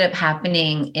ended up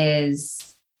happening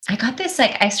is I got this,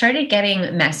 I started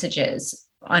getting messages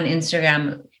on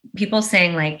Instagram, people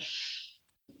saying like,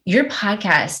 your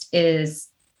podcast is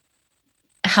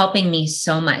helping me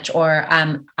so much. Or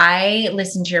I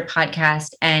listened to your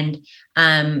podcast and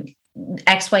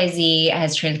XYZ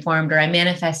has transformed, or I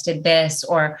manifested this,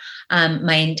 or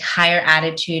my entire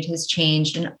attitude has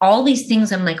changed. And all these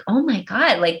things, I'm like, oh my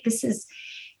God, like this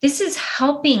is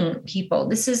helping people.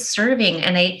 This is serving.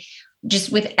 And I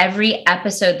just, with every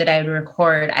episode that I would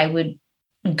record, I would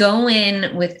go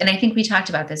in with, and I think we talked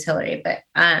about this, Hillary, but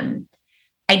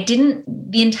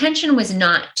the intention was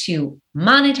not to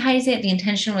monetize it. The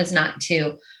intention was not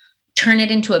to turn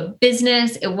it into a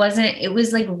business. It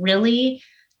was like really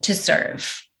to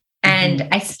serve. And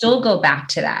I still go back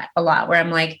to that a lot, where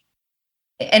I'm like,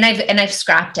 and I've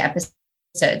scrapped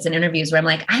episodes and interviews where I'm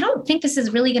like, I don't think this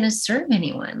is really going to serve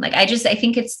anyone. Like, I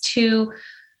think it's too,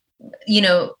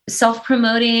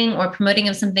 self-promoting or promoting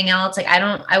of something else. Like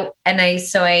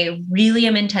so I really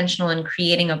am intentional in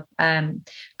creating a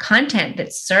content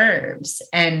that serves.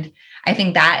 And I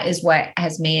think that is what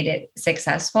has made it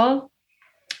successful.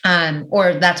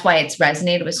 Or that's why it's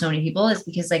resonated with so many people, is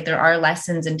because like there are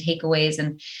lessons and takeaways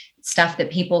and stuff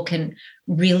that people can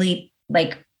really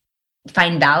like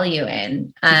find value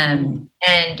in. And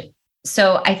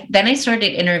so I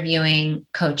started interviewing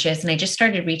coaches, and I just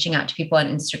started reaching out to people on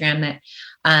Instagram that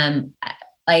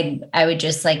I would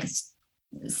just like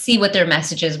see what their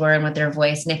messages were and what their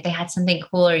voice, and if they had something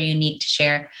cool or unique to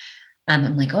share,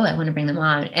 I'm like, oh, I want to bring them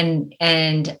on.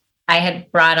 And I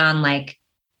had brought on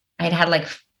I'd had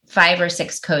 5 or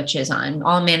 6 coaches on,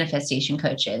 all manifestation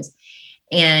coaches.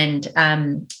 And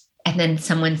then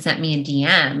someone sent me a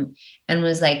DM and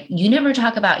was like, you never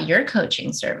talk about your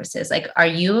coaching services. Like, are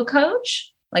you a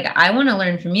coach? Like, I want to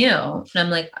learn from you. And I'm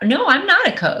like, no, I'm not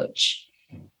a coach.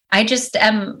 I just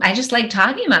like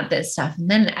talking about this stuff.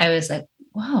 And then I was like,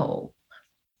 whoa,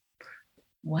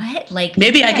 what? Like,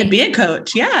 maybe I could be a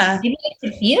coach. Yeah. Maybe I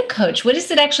could be a coach. What does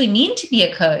it actually mean to be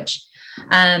a coach?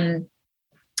 And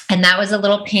that was a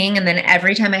little ping. And then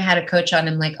every time I had a coach on,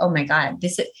 I'm like, oh my God,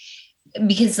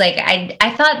 because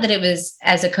I thought that it was,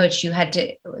 as a coach, you had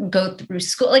to go through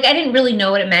school. Like, I didn't really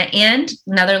know what it meant. And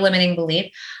another limiting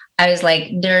belief, I was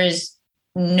like, there's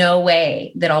no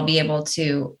way that I'll be able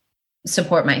to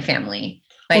support my family.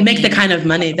 Make the kind of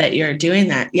money that you're doing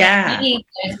that. Yeah. I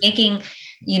was making,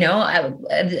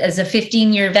 as a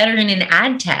 15-year veteran in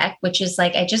ad tech, which is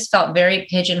like, I just felt very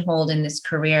pigeonholed in this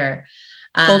career.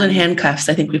 Golden handcuffs.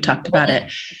 I think we've talked about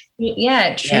it.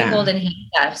 true golden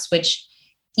handcuffs, which,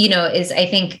 is, I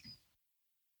think,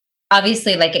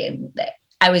 obviously, like,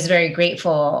 I was very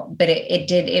grateful, but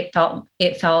it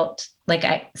felt like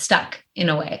I stuck in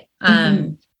a way.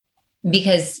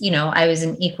 Because, I was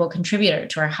an equal contributor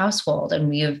to our household, and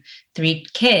we have 3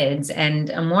 kids and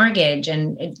a mortgage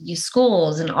and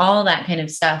schools and all that kind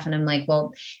of stuff. And I'm like,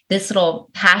 well, this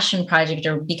little passion project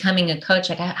or becoming a coach,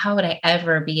 like, how would I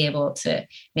ever be able to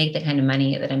make the kind of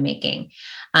money that I'm making?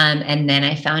 And then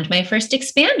I found my first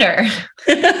expander.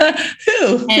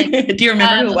 Who? And, do you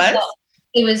remember who it was? Well,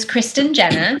 it was Kristen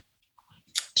Jenna.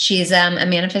 She's a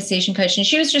manifestation coach, and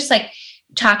she was just like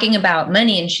talking about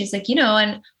money. And she's like, she's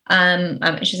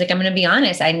like, I'm going to be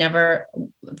honest, I never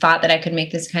thought that I could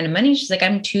make this kind of money. She's like,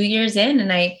 I'm 2 years in,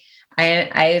 and I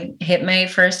hit my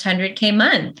first 100K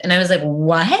month. And I was like,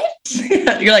 what?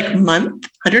 You're like, month?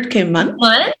 100K month?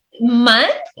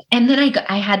 Month. And then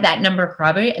I had that number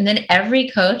corroborated. And then every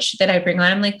coach that I bring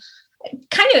on, I'm like,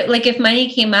 kind of like, if money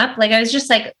came up, like, I was just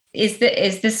like, is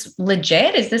this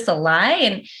legit? Is this a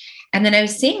lie? And then I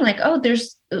was seeing like, oh,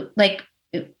 there's like,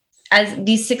 as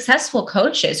these successful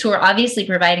coaches who are obviously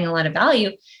providing a lot of value,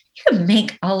 you can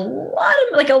make a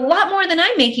lot more than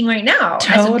I'm making right now.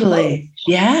 Totally.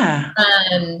 Yeah.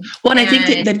 Well, and I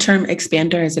think the term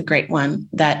expander is a great one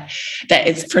that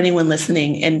is for anyone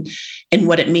listening. And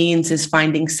what it means is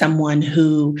finding someone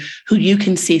who you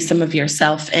can see some of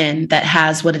yourself in, that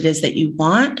has what it is that you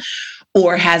want,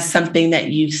 or has something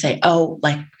that you say, oh,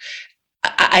 like,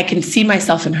 I can see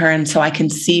myself in her. And so I can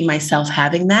see myself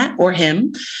having that, or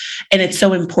him. And it's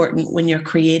so important when you're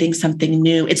creating something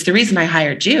new. It's the reason I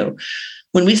hired you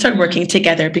when we started working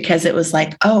together, because it was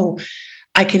like, oh,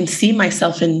 I can see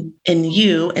myself in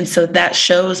you. And so that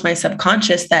shows my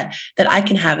subconscious that I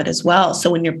can have it as well. So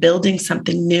when you're building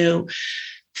something new,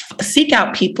 seek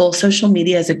out people. Social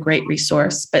media is a great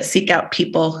resource, but seek out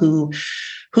people who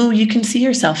you can see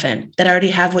yourself in, that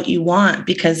already have what you want,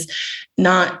 because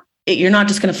you're not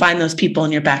just going to find those people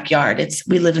in your backyard.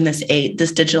 We live in this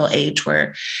digital age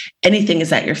where anything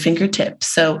is at your fingertips.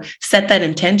 So set that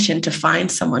intention to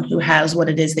find someone who has what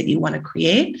it is that you want to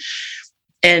create.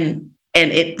 And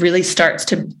it really starts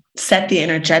to set the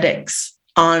energetics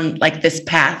on like this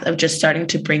path of just starting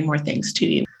to bring more things to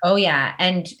you. Oh yeah.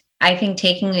 And I think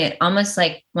taking it almost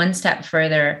like one step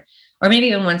further, or maybe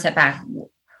even one step back,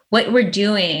 what we're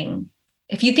doing,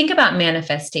 if you think about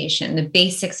manifestation, the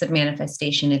basics of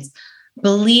manifestation, it's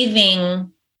believing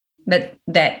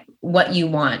that what you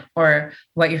want or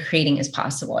what you're creating is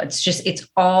possible. It's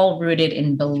all rooted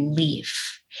in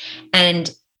belief. And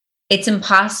it's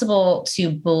impossible to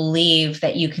believe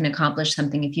that you can accomplish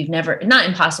something if not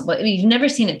impossible, if you've never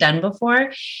seen it done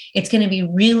before. It's going to be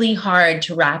really hard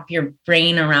to wrap your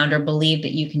brain around or believe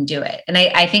that you can do it. And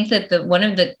I think that one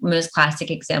of the most classic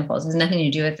examples has nothing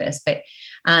to do with this, but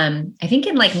I think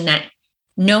in like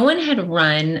no one had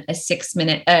run a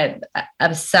 6-minute,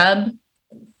 a sub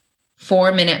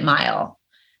 4-minute mile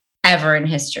ever in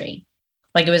history.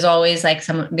 Like it was always like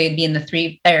they'd be in the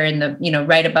 3 or in the,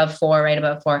 right above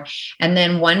 4. And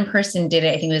then one person did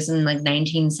it, I think it was in like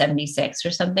 1976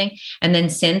 or something. And then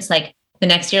since like the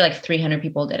next year, like 300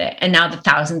 people did it. And now the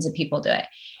thousands of people do it.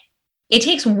 It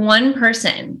takes one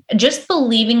person just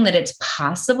believing that it's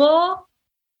possible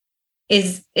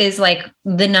is like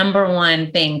the number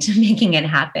one thing to making it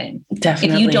happen.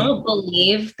 Definitely. If you don't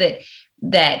believe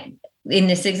that in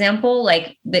this example,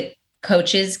 like that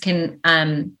coaches can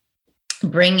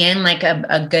bring in like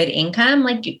a good income,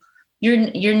 like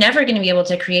you're never going to be able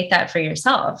to create that for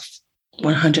yourself.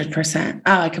 100%.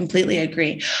 Oh, I completely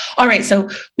agree. All right. So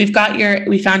we found your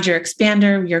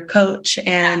expander, your coach,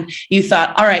 and you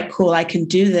thought, all right, cool, I can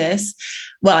do this.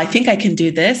 Well, I think I can do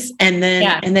this. And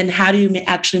then how do you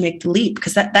actually make the leap?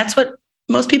 Because that's what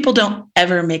most people don't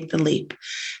ever make the leap,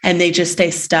 and they just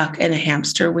stay stuck in a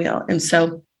hamster wheel. And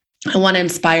so I want to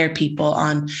inspire people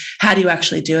on how do you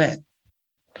actually do it?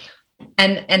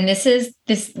 And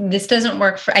this doesn't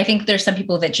work for, I think there's some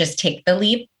people that just take the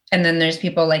leap. And then there's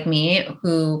people like me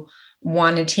who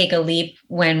want to take a leap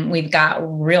when we've got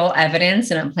real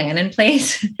evidence and a plan in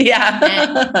place. Yeah.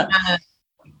 And,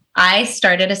 I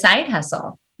started a side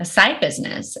hustle, a side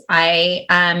business. I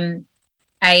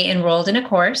enrolled in a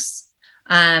course.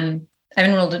 I've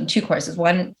enrolled in 2 courses,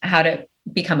 one, how to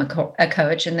become a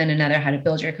coach, and then another, how to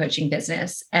build your coaching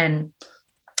business, and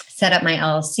set up my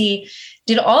LLC.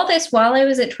 Did all this while I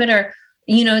was at Twitter,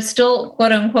 still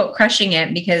quote unquote crushing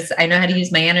it, because I know how to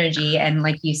use my energy. And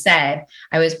like you said,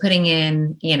 I was putting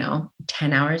in,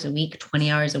 10 hours a week,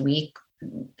 20 hours a week,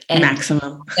 and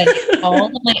maximum. all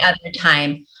of my other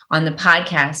time on the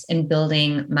podcast and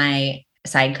building my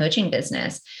side coaching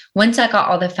business. Once I got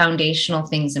all the foundational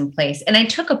things in place, and I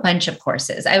took a bunch of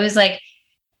courses, I was like,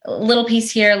 a little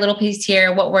piece here,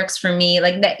 what works for me,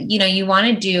 like that, you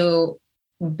want to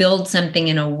build something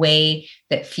in a way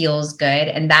that feels good.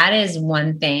 And that is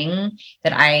one thing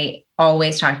that I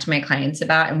always talk to my clients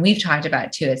about. And we've talked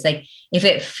about too. It's like, if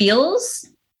it feels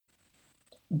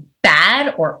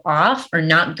bad or off or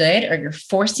not good, or you're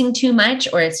forcing too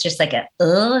much, or it's just like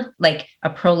a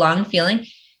prolonged feeling,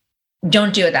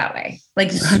 don't do it that way.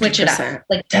 Like switch 100%. It up.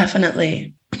 Like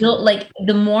definitely. Like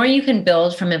the more you can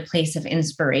build from a place of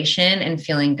inspiration and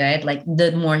feeling good, like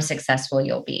the more successful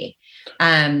you'll be.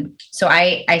 So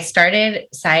I started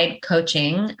side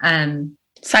coaching,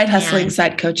 side hustling,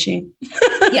 side coaching.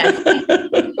 Yes.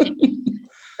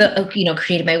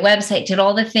 Created my website, did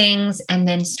all the things, and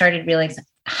then started realizing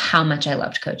how much I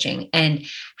loved coaching and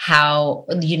how,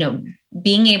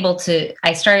 being able to,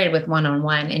 I started with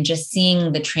one-on-one and just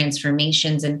seeing the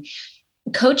transformations. And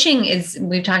coaching is,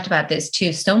 we've talked about this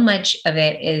too, so much of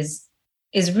it is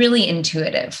really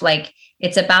intuitive. Like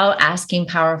it's about asking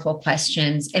powerful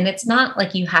questions. And it's not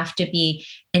like you have to be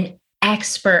an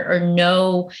expert or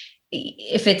know,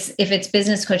 if it's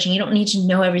business coaching, you don't need to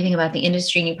know everything about the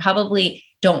industry, and you probably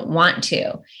don't want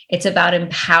to. It's about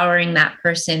empowering that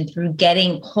person through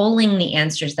pulling the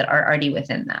answers that are already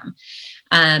within them.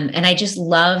 And I just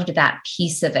loved that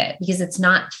piece of it, because it's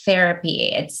not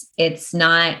therapy. It's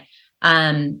not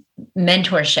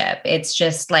mentorship. It's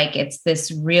just like, it's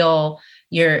this real,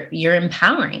 you're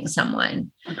empowering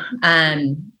someone.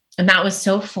 And that was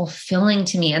so fulfilling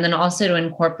to me. And then also to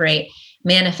incorporate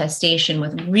manifestation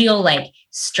with real like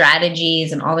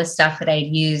strategies and all the stuff that I'd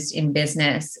used in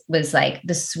business was like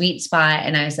the sweet spot.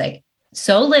 And I was like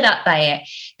so lit up by it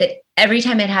that every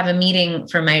time I'd have a meeting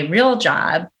for my real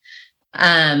job,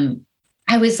 I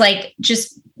was like,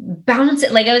 just bounce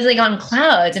it. Like I was like on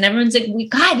clouds, and everyone's like,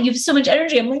 God, you have so much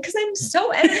energy. I'm like, cause I'm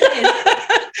so energized.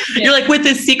 You're like with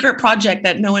this secret project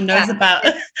that no one knows about,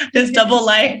 this double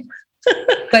life.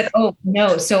 But, oh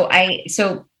no. So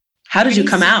how did you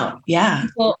come out? Yeah.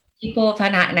 People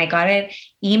found out, and I got an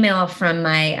email from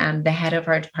my, the head of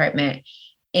our department,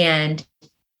 and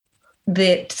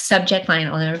the subject line,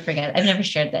 I'll never forget. I've never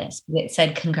shared this, but it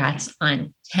said, congrats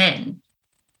on 10.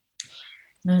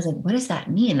 And I was like, what does that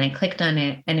mean? And I clicked on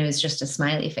it, and it was just a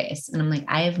smiley face. And I'm like,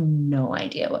 I have no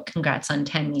idea what congrats on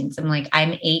 10 means. I'm like,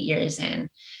 I'm 8 years in.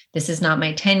 This is not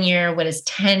my 10 year. What does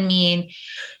 10 mean?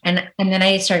 And then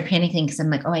I started panicking, because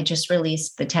I'm like, oh, I just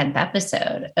released the 10th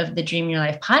episode of the Dream Your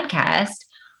Life podcast.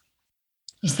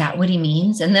 Is that what he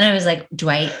means? And then I was like, do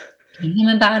I ping him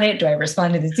about it? Do I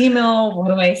respond to this email? What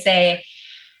do I say?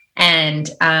 And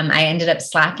I ended up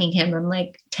slacking him. I'm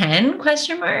like, 10 ?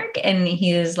 And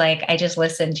he was like, I just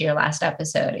listened to your last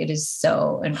episode. It is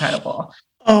so incredible.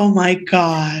 Oh my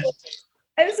God.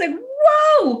 I was like,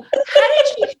 whoa, how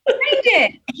did you find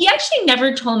it? He actually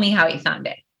never told me how he found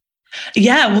it.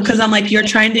 Yeah, well, because I'm like, you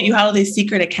have all these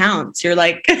secret accounts. You're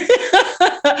like,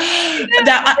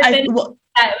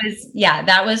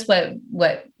 that was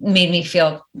what made me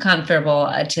feel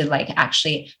comfortable to like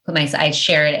actually I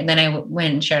shared it. And then I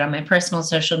went and shared on my personal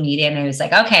social media, and I was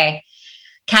like, okay,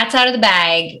 cat's out of the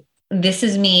bag. This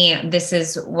is me. This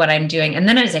is what I'm doing. And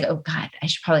then I was like, oh God, I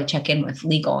should probably check in with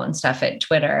legal and stuff at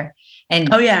Twitter. And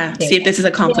see if this is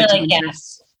a conflict of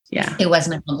interest. Yeah. It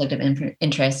wasn't a conflict of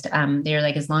interest. They were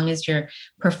like, as long as you're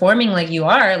performing like you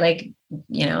are, like,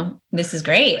 this is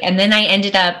great. And then I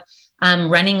ended up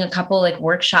running a couple like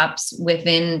workshops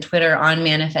within Twitter on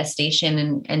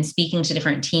manifestation and speaking to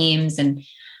different teams. And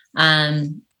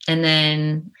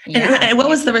then, and what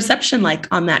was the reception like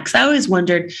on that? Because I always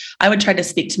wondered, I would try to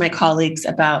speak to my colleagues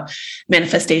about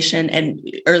manifestation. And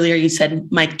earlier you said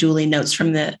Mike Dooley, Notes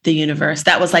from the Universe.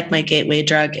 That was like my gateway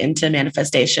drug into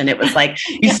manifestation. It was like,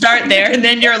 you start there and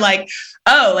then you're like,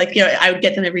 oh, like, I would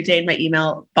get them every day in my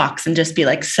email box and just be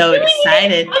like, so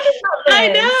excited. I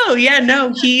know. Yeah,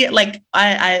 no, he like,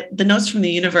 the Notes from the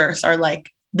Universe are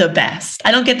like the best. I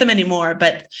don't get them anymore,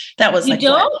 but that was like,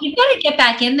 you've got to get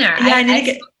back in there. Yeah, I need to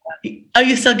get. Oh,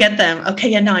 you still get them? Okay,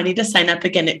 yeah, no, I need to sign up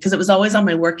again because it was always on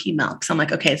my work email. Because I'm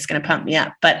like, okay, it's gonna pump me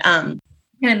up. But I'm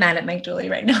mad at Mike Dooley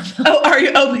right now. Oh, are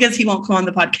you? Oh, because he won't come on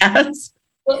the podcast.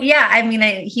 Well, yeah, I mean,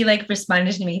 he like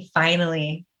responded to me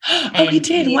finally. Oh, he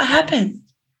did. What happened?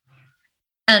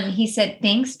 He said,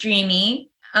 "Thanks, Dreamy.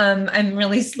 I'm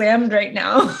really slammed right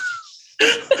now."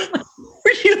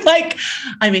 Were you like?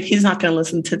 I mean, he's not gonna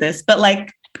listen to this, but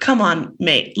like, come on,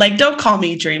 mate. Like, don't call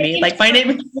me Dreamy. Like, my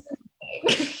name is.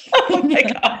 Oh my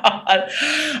God.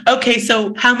 Okay.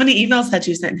 So how many emails had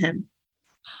you sent him?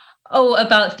 Oh,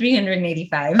 about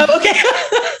 385. Oh, okay.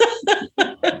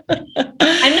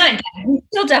 I'm not done.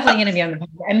 still definitely going to be on the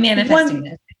podcast. I'm manifesting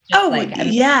this.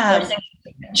 Yeah.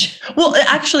 Well,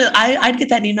 actually, I'd get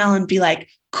that email and be like,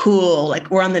 cool,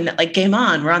 like we're on the like game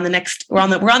on. We're on the next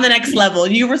level.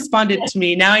 You responded to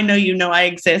me. Now I know I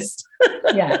exist.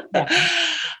 Yeah.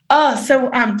 Oh,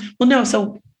 so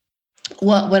so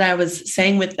what I was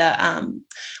saying with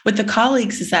the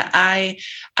colleagues is that I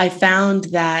found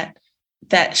that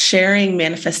sharing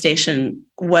manifestation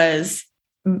was,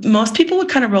 most people would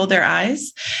kind of roll their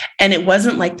eyes, and it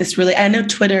wasn't like this really, I know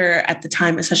Twitter at the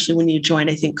time, especially when you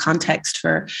joined, I think context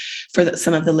for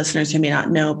some of the listeners who may not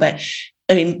know, but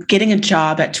I mean, getting a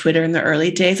job at Twitter in the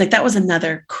early days, like that was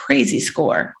another crazy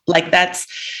score. Like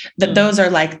those are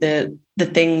like the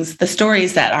things, the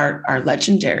stories that are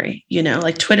legendary,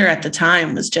 like Twitter at the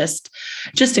time was just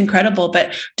incredible.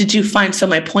 But did you find, so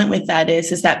my point with that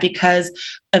is that because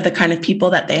of the kind of people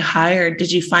that they hired,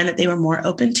 did you find that they were more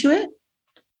open to it?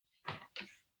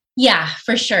 Yeah,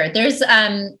 for sure. There's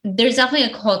definitely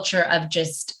a culture of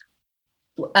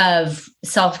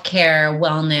self-care,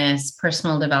 wellness,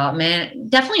 personal development,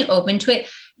 definitely open to it.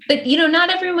 But,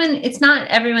 it's not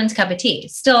everyone's cup of tea.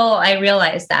 Still, I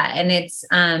realize that. And it's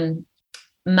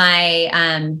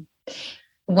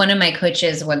one of my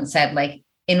coaches once said, like,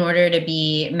 in order to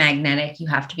be magnetic, you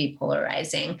have to be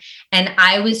polarizing. And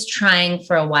I was trying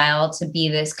for a while to be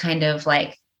this kind of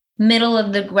like middle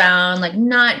of the ground, like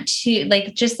not too,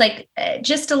 like, just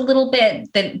a little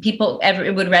bit that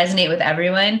it would resonate with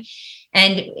everyone.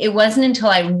 And it wasn't until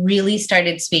I really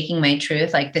started speaking my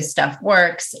truth, like this stuff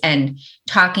works, and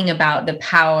talking about the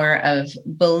power of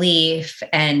belief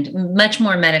and much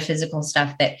more metaphysical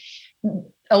stuff, that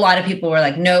a lot of people were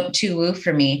like, nope, too woo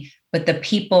for me. But the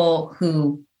people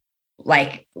who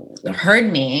like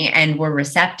heard me and were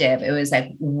receptive, it was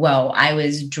like, whoa, I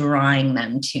was drawing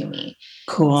them to me.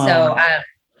 Cool. So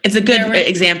it's a good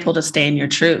example to stay in your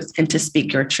truth and to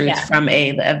speak your truth from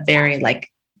a very like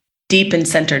deep and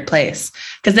centered place,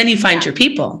 because then you find your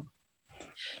people.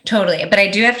 Totally. But I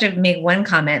do have to make one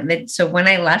comment that, so when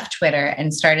I left Twitter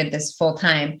and started this full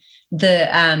time,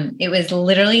 it was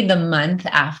literally the month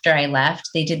after I left,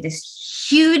 they did this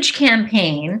huge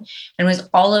campaign and was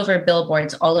all over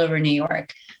billboards all over New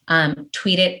York,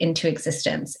 tweet it into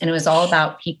existence. And it was all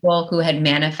about people who had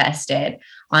manifested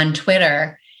on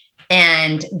Twitter.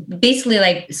 And basically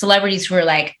like celebrities who were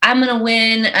like, I'm going to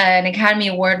win an Academy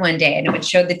Award one day. And it would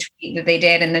show the tweet that they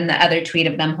did. And then the other tweet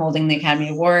of them holding the Academy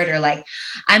Award, or like,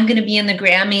 I'm going to be in the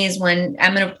Grammys when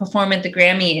I'm going to perform at the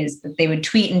Grammys. That they would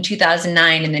tweet in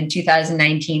 2009. And then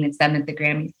 2019, it's them at the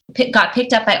Grammys. Got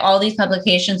picked up by all these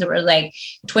publications that were like,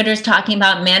 Twitter's talking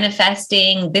about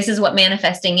manifesting. This is what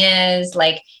manifesting is.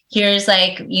 Like, here's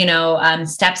like,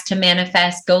 steps to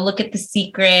manifest. Go look at The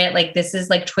Secret. Like, this is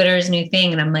like Twitter's new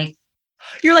thing. And I'm like,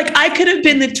 you're like, I could have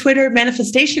been the Twitter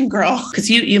manifestation girl, because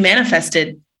you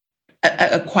manifested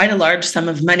quite a large sum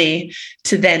of money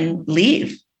to then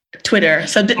leave Twitter.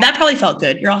 So that probably felt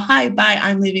good. You're all, hi, bye,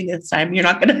 I'm leaving this time. You're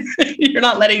not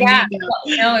letting me go.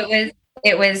 No,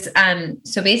 it was,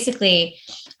 so basically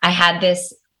I had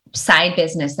this side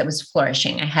business that was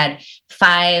flourishing.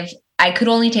 I could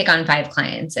only take on 5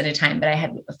 clients at a time, but I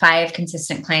had 5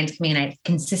 consistent clients coming in. I had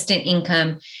consistent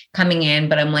income coming in,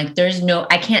 but I'm like,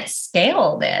 I can't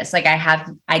scale this. Like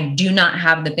I do not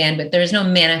have the bandwidth. There's no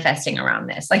manifesting around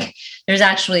this. Like there's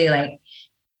actually like,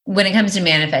 when it comes to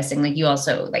manifesting, like you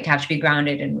also like have to be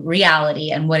grounded in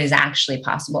reality and what is actually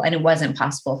possible. And it wasn't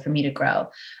possible for me to grow,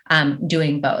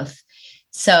 doing both.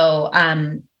 So,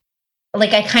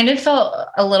 like I kind of felt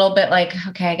a little bit like,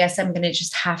 okay, I guess I'm going to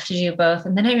just have to do both.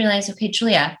 And then I realized, okay,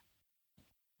 Julia,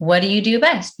 what do you do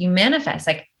best? You manifest.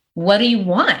 Like, what do you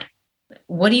want?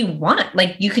 What do you want?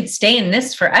 Like, you could stay in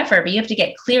this forever, but you have to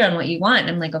get clear on what you want.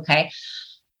 And I'm like, okay,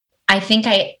 I think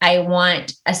I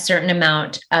want a certain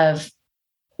amount of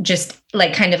just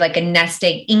like kind of like a nest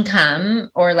egg income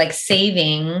or like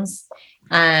savings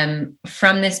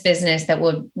from this business that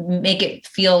would make it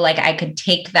feel like I could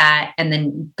take that and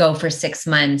then go for 6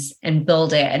 months and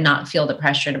build it and not feel the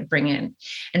pressure to bring in.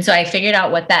 And so I figured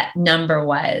out what that number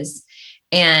was.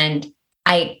 And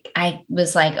I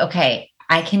was like, okay,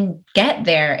 I can get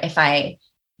there if I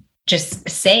just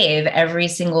save every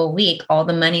single week all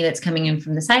the money that's coming in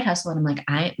from the side hustle. And I'm like,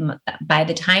 by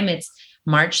the time it's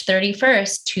March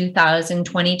 31st,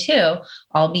 2022,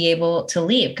 I'll be able to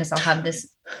leave because I'll have this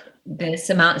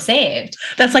amount saved.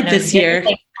 That's like this year.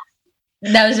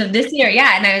 That was of this year.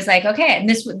 Yeah. And I was like, okay. And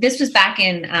this was back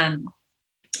in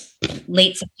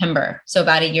late September. So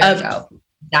about a year ago.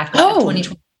 Exactly.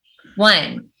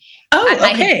 2021. Oh, I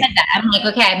had okay. said that. I'm like,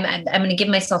 okay, I'm going to give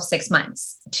myself 6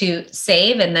 months to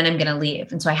save and then I'm going to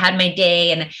leave. And so I had my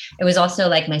day, and it was also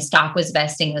like my stock was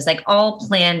vesting. It was like all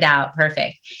planned out.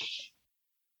 Perfect.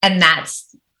 And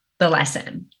that's the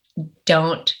lesson.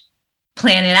 Don't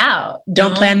plan it out.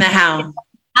 Don't plan the how.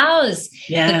 House,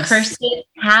 Yes. the cursed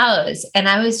house. And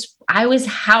I was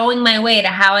howling my way to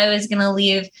how I was going to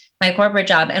leave my corporate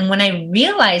job. And when I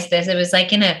realized this, it was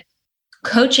like in a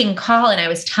coaching call, and I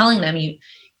was telling them,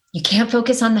 you can't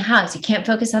focus on the house. You can't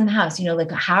focus on the house.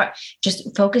 Like how,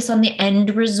 just focus on the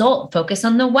end result, focus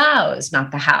on the wows,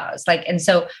 not the house. Like, and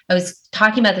so I was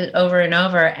talking about this over and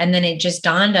over, and then it just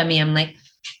dawned on me. I'm like,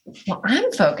 well,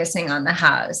 I'm focusing on the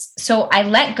house. So I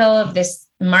let go of this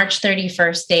March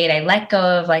 31st date. I let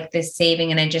go of like this saving,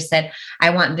 and I just said, I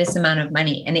want this amount of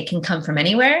money, and it can come from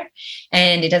anywhere,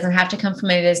 and it doesn't have to come from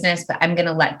my business, but I'm going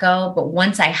to let go. But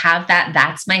once I have that,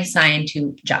 that's my sign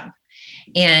to jump.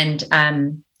 And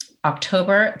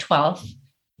October 12th,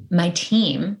 my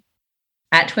team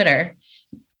at Twitter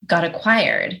got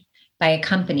acquired by a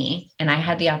company, and I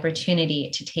had the opportunity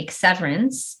to take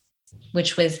severance,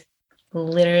 which was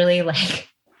literally like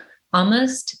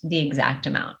almost the exact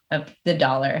amount of the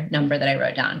dollar number that I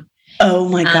wrote down. Oh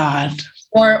my God.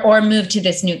 Or move to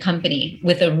this new company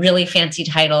with a really fancy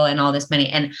title and all this money.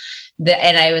 And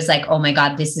I was like, oh my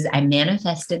God, I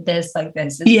manifested this. Like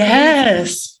this is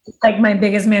yes, like my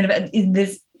biggest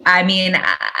this. I mean,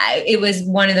 it was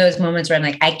one of those moments where I'm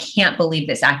like, I can't believe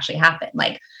this actually happened.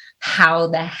 Like, how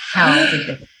the hell did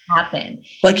this happen?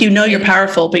 Like, you're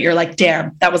powerful, but you're like,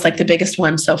 damn, that was like the biggest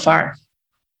one so far.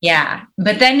 Yeah.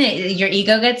 But then your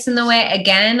ego gets in the way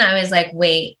again. I was like,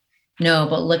 wait, no,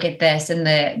 but look at this. And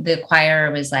the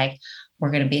acquirer was like, we're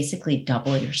going to basically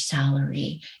double your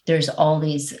salary. There's all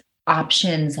these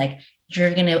options. Like,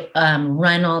 you're going to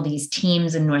run all these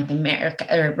teams in North America,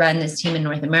 or run this team in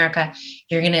North America.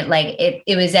 You're going to like,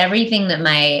 it was everything that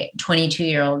my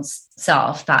 22-year-old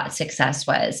self thought success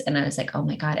was. And I was like, oh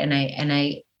my God. And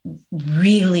I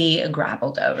really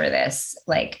grappled over this,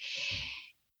 like,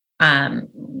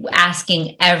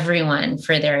 asking everyone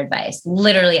for their advice,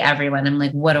 literally everyone. I'm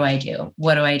like, what do I do?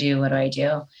 What do I do? What do I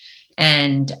do?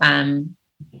 And,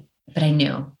 but I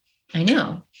knew.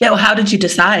 Yeah. Well, how did you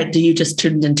decide? Do you just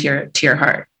tune into your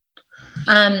heart?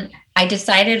 I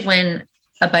decided when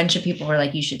a bunch of people were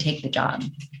like, you should take the job,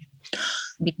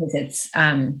 because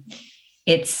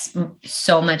it's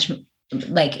so much,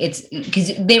 like, it's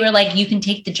because they were like, you can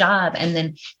take the job and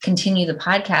then continue the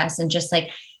podcast and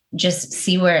just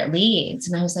see where it leads.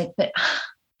 And I was like,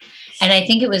 and I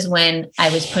think it was when I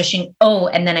was pushing. Oh,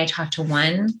 and then I talked to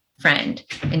one friend,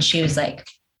 and she was like,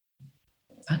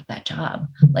 fuck that job.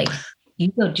 Like,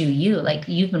 you go do you. Like,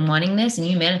 you've been wanting this and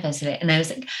you manifested it. And I was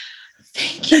like,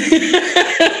 thank you.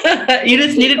 You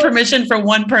just needed permission for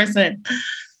one person.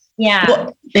 Yeah.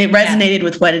 Well, it resonated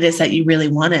with what it is that you really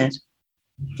wanted.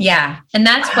 Yeah. And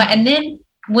that's what, and then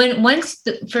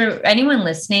for anyone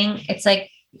listening, it's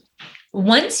like,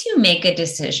 once you make a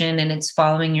decision and it's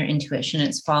following your intuition,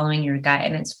 it's following your gut,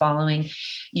 and it's following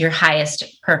your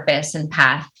highest purpose and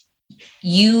path,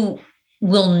 you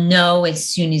will know as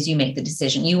soon as you make the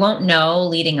decision. You won't know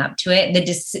leading up to it.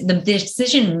 The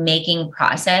decision-making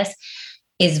process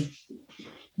is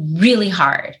really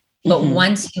hard. But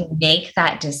once you make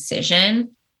that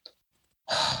decision,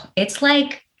 it's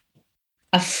like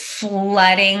a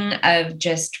flooding of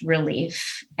just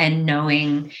relief and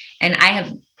knowing. And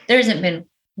there hasn't been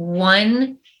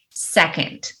 1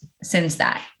 second since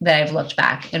that I've looked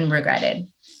back and regretted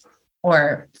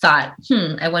or thought,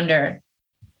 I wonder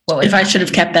what would if I should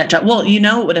have kept that job. Well,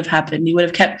 what would have happened. You would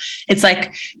have kept, it's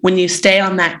like when you stay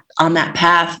on that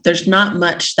path, there's not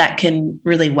much that can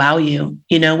really wow you,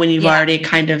 when you've already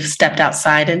kind of stepped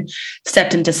outside and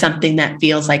stepped into something that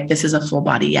feels like this is a full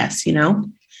body yes,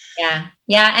 Yeah.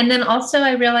 Yeah. And then also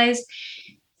I realized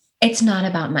it's not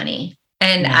about money.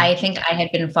 And I think I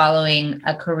had been following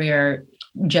a career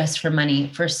just for money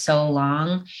for so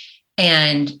long.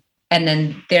 And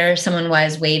then someone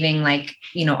was waving like,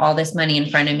 all this money in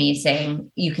front of me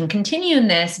saying, you can continue in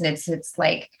this. And it's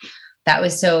like, that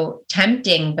was so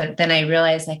tempting. But then I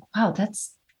realized like, wow,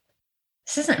 this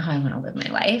isn't how I want to live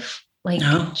my life. Like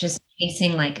just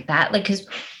chasing like that, like, cause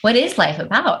what is life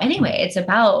about anyway? It's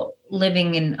about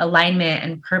living in alignment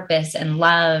and purpose and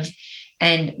love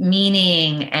and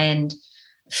meaning and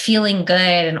feeling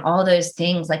good and all those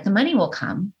things. Like, the money will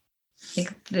come.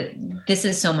 Like, this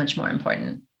is so much more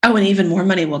important. Oh, and even more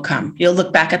money will come. You'll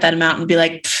look back at that amount and be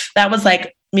like, that was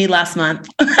like me last month.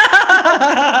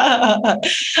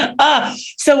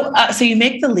 So you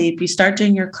make the leap, you start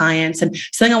doing your clients, and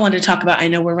something I wanted to talk about. I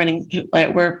know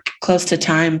we're close to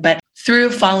time, but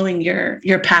through following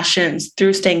your passions,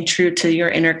 through staying true to your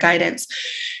inner guidance,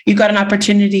 you got an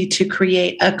opportunity to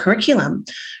create a curriculum,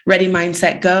 Ready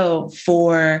Mindset Go,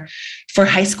 for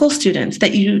high school students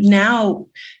that you now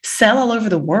sell all over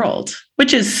the world,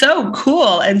 which is so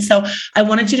cool. And so I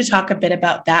wanted you to talk a bit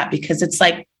about that, because it's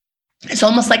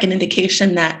almost like an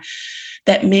indication that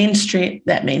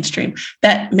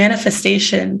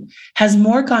manifestation has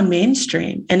more gone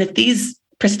mainstream. And if these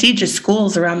prestigious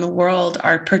schools around the world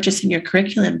are purchasing your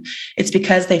curriculum, it's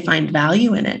because they find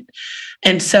value in it.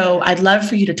 And so I'd love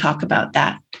for you to talk about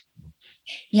that.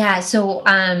 Yeah. So,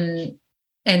 and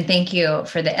thank you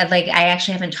for the, I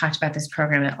actually haven't talked about this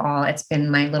program at all. It's been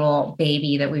my little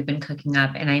baby that we've been cooking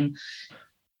up, and I'm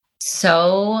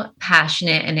so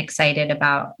passionate and excited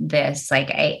about this.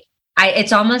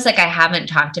 It's almost like I haven't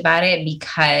talked about it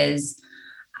because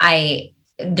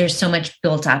there's so much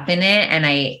built up in it.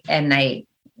 And I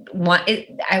want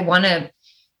to,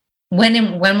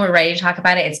 when we're ready to talk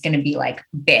about it, it's going to be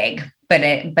big, but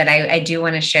I do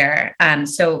want to share.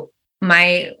 So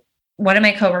one of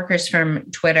my coworkers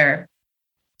from Twitter,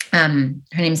 her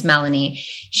name's Melanie.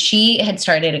 She had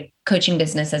started a coaching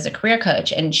business as a career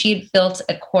coach, and she had built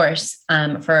a course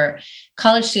for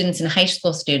college students and high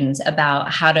school students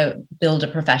about how to build a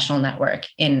professional network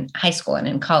in high school and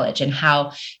in college, and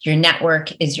how your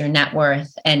network is your net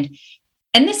worth. And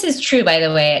this is true, by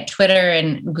the way, at Twitter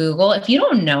and Google. If you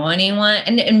don't know anyone,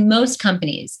 and in most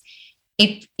companies,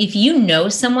 if you know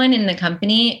someone in the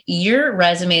company, your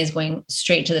resume is going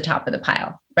straight to the top of the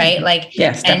pile, right? Mm-hmm.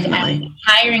 Yes, definitely. And as a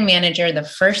hiring manager, the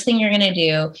first thing you're going to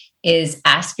do is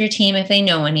ask your team if they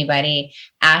know anybody.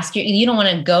 You don't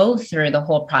want to go through the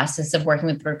whole process of working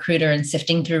with a recruiter and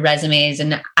sifting through resumes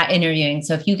and interviewing.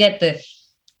 So if you get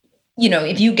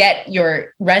if you get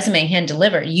your resume hand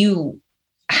delivered, you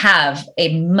have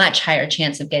a much higher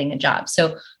chance of getting a job.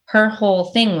 So her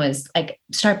whole thing was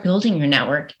start building your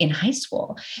network in high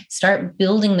school, start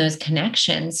building those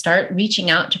connections, start reaching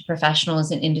out to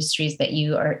professionals in industries that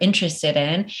you are interested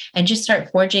in, and just start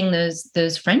forging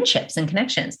those friendships and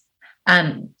connections.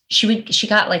 She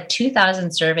got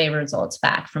 2,000 survey results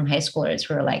back from high schoolers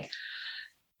who were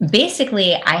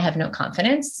basically, I have no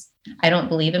confidence. I don't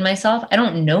believe in myself. I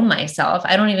don't know myself.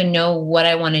 I don't even know what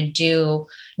I want to do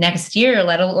next year,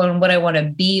 let alone what I want to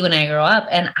be when I grow up.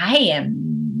 And I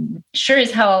am sure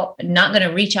as hell not going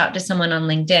to reach out to someone on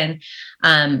LinkedIn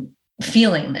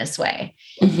feeling this way.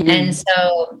 Mm-hmm. And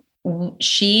so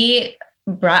we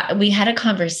had a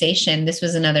conversation. This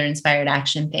was another inspired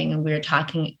action thing. And we were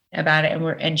talking about it,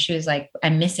 and she was like,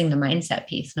 I'm missing the mindset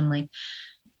piece. And I'm like,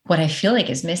 what I feel like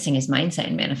is missing is mindset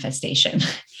and manifestation.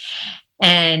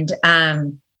 And I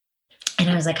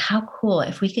was like, how cool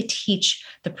if we could teach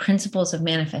the principles of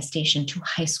manifestation to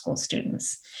high school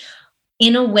students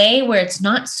in a way where it's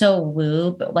not so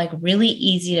woo, but really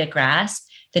easy to grasp,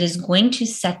 that is going to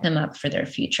set them up for their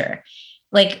future.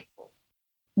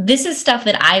 This is stuff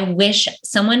that I wish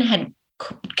someone had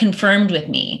confirmed with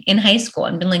me in high school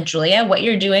and been like, Julia, what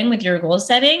you're doing with your goal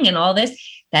setting and all this,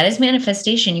 that is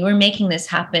manifestation. You are making this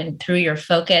happen through your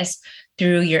focus,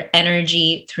 through your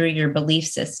energy, through your belief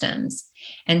systems.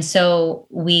 And so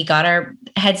we got our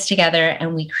heads together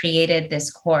and we created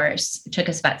this course. It took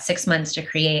us about 6 months to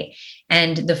create.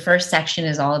 And the first section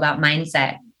is all about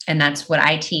mindset. And that's what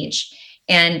I teach.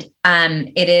 And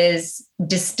it is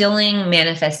distilling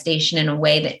manifestation in a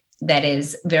way that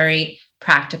is very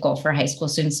practical for high school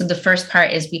students. So the first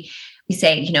part is we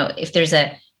say, if there's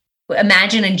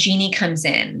imagine a genie comes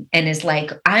in and is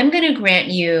like, I'm going to grant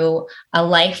you a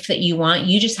life that you want.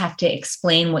 You just have to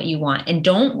explain what you want. And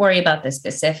don't worry about the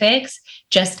specifics.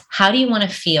 Just how do you want to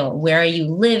feel? Where are you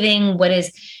living? What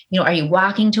is, are you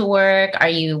walking to work? Are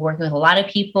you working with a lot of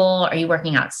people? Are you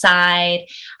working outside?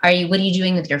 What are you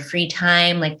doing with your free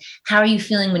time? How are you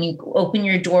feeling when you open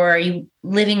your door? Are you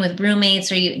living with roommates?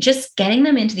 Are you just getting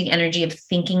them into the energy of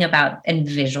thinking about and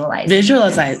visualizing?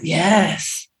 Visualize,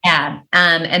 yes. Yeah.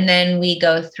 And then we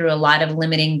go through a lot of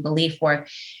limiting belief work,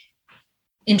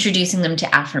 introducing them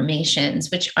to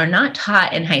affirmations, which are not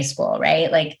taught in high school,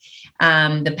 right?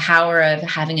 The power of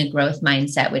having a growth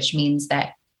mindset, which means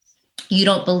that you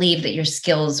don't believe that your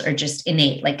skills are just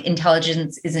innate.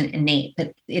 Intelligence isn't innate,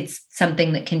 but it's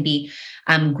something that can be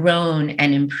grown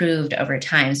and improved over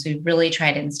time. So we really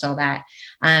try to instill that.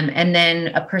 And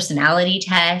then a personality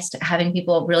test, having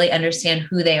people really understand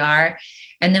who they are.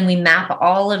 And then we map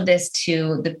all of this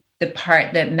to the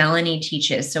part that Melanie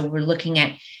teaches. So we're looking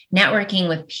at networking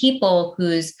with people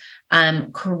whose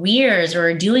careers or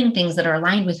are doing things that are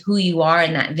aligned with who you are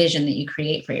and that vision that you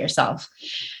create for yourself.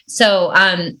 So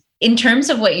in terms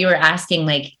of what you were asking,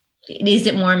 is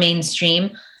it more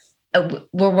mainstream?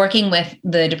 we're working with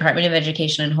the Department of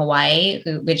Education in Hawaii,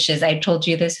 which is, I told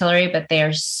you this, Hillary, but they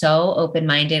are so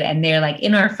open-minded. And they're like,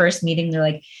 in our first meeting, they're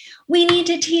like, we need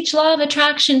to teach law of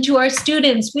attraction to our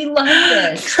students. We love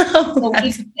this. So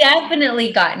we've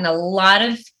definitely gotten a lot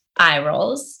of eye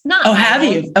rolls. Not have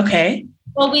rolls. You? Okay.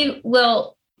 Well, we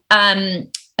will.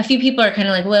 A few people are kind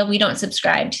of like, well, we don't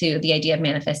subscribe to the idea of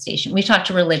manifestation. We talk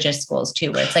to religious schools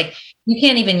too, where it's like, you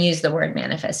can't even use the word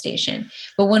manifestation.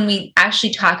 But when we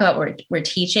actually talk about what we're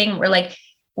teaching, we're like,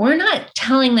 we're not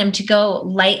telling them to go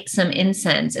light some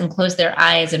incense and close their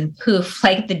eyes and poof,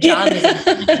 like the job is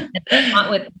that's not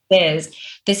what this is.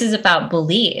 This is about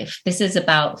belief. This is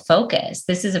about focus.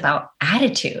 This is about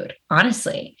attitude,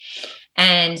 honestly.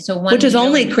 And so which is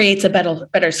only creates a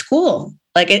better school.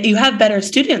 Like you have better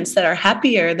students that are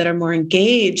happier, that are more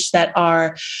engaged, that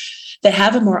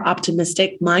have a more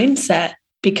optimistic mindset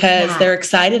because they're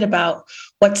excited about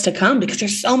what's to come, because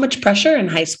there's so much pressure in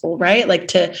high school, right? Like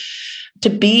to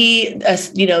be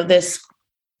this,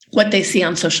 what they see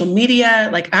on social media.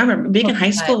 Like I remember being in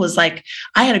high school was like,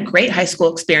 I had a great high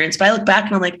school experience, but I look back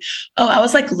and I'm like, oh, I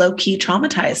was like low key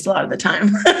traumatized a lot of the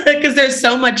time because there's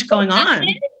so much going on.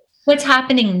 What's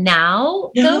happening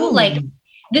now though, like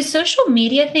the social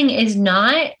media thing is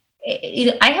not,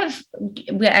 with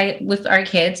our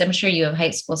kids, I'm sure you have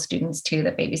high school students too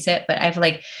that babysit, but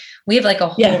we have like a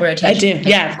whole rotation. I do.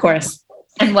 Yeah, of course.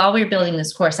 And while we were building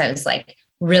this course, I was like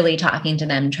really talking to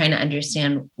them, trying to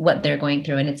understand what they're going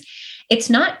through. And it's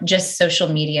not just social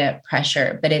media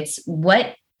pressure, but it's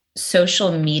what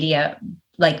social media,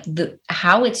 like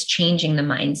how it's changing the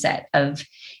mindset of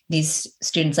these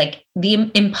students. Like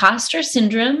the imposter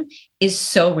syndrome is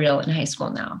so real in high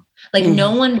school now. Like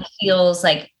no one feels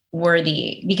like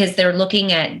worthy because they're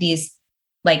looking at these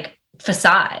like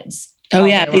facades. Oh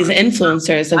yeah. These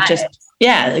influencers of just,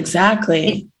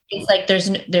 exactly. It's like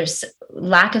there's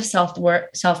lack of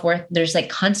self-worth. There's like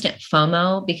constant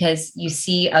FOMO because you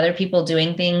see other people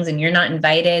doing things and you're not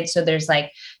invited. So there's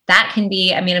like, that can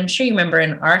be, I mean, I'm sure you remember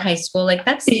in our high school, like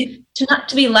that's not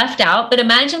to be left out, but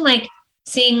imagine like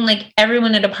seeing like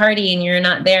everyone at a party and you're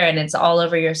not there and it's all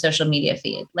over your social media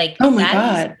feed. Like, oh my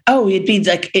God. It'd be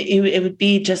like, it would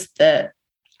be just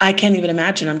I can't even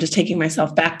imagine. I'm just taking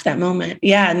myself back to that moment.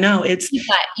 Yeah, no,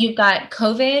 you've got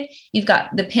COVID, you've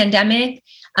got the pandemic.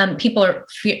 People are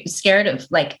scared of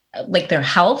like their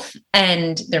health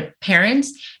and their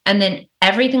parents, and then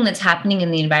everything that's happening in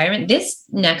the environment. This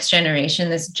next generation,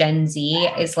 this Gen Z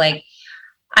is like,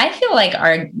 I feel like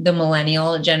the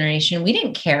millennial generation, we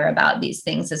didn't care about these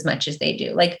things as much as they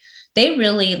do. Like they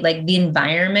really like the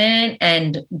environment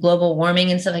and global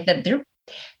warming and stuff like that.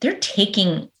 They're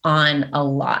taking on a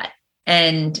lot.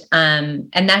 And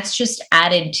that's just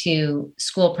added to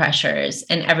school pressures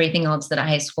and everything else that a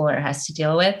high schooler has to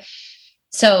deal with.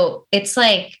 So it's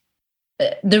like,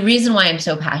 the reason why I'm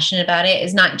so passionate about it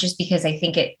is not just because I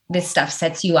think this stuff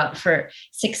sets you up for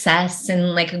success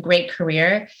and like a great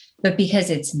career, but because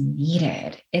it's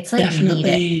needed. It's like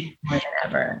needed more than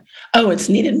ever. Oh, it's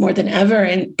needed more than ever.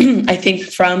 And I think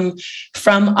from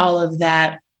all of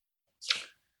that,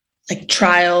 like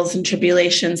trials and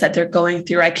tribulations that they're going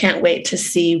through, I can't wait to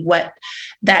see what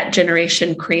that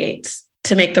generation creates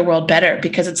to make the world better,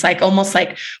 because it's like almost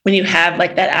like when you have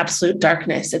like that absolute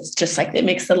darkness, it's just like it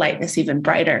makes the lightness even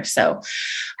brighter. So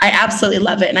I absolutely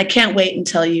love it. And I can't wait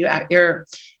until you're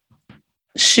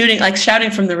shouting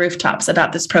from the rooftops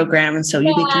about this program. And so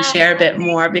we can share a bit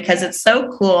more because it's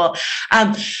so cool.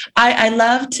 I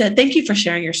love to thank you for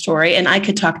sharing your story, and I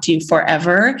could talk to you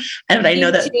forever. And I know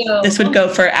that this would go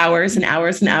for hours and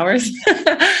hours and hours,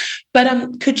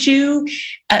 but could you,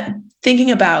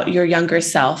 thinking about your younger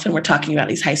self, and we're talking about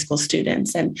these high school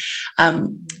students, and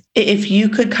if you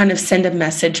could kind of send a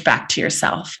message back to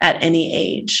yourself at any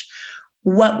age,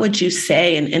 what would you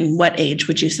say, and what age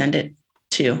would you send it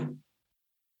to?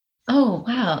 Oh,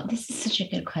 wow. This is such a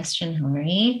good question,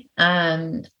 Hillary.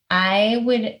 I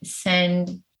would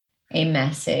send a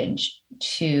message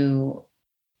to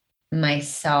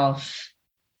myself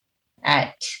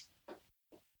at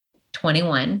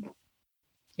 21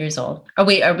 years old. Oh,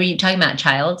 wait, are we talking about a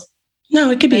child?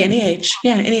 No, it could be any age.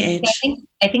 Yeah, any age.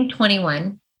 I think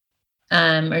 21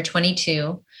 or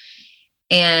 22.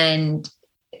 And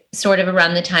sort of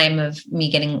around the time of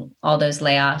me getting all those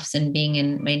layoffs and being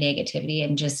in my negativity,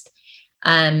 and just,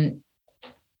 and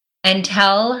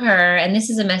tell her, and this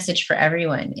is a message for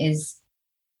everyone, is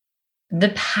the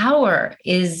power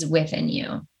is within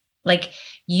you. Like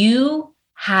you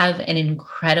have an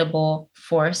incredible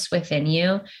force within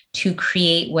you to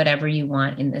create whatever you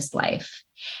want in this life.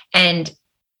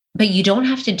 But you don't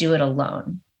have to do it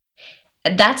alone.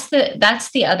 that's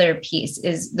the other piece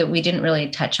is that we didn't really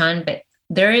touch on, but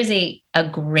there is a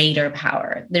greater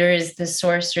power. There is the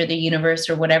source or the universe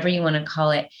or whatever you want to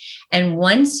call it. And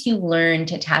once you learn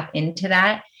to tap into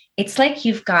that, it's like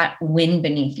you've got wind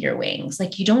beneath your wings.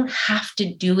 Like you don't have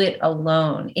to do it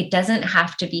alone. It doesn't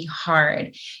have to be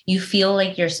hard. You feel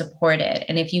like you're supported.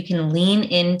 And if you can lean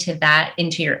into that,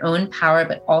 into your own power,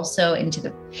 but also into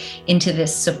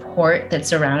this support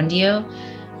that's around you,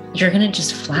 you're going to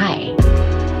just fly.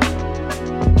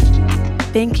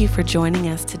 Thank you for joining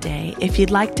us today. If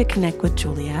you'd like to connect with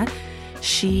Julia,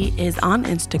 she is on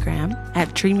Instagram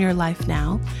at Dream Your Life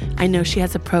Now. I know she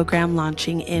has a program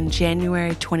launching in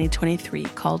January 2023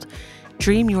 called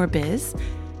Dream Your Biz,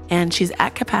 and she's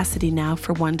at capacity now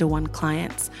for one-to-one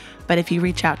clients. But if you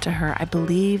reach out to her, I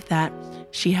believe that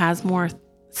she has more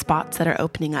spots that are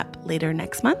opening up later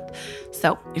next month.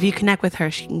 So if you connect with her,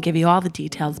 she can give you all the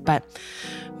details. But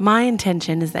my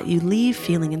intention is that you leave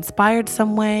feeling inspired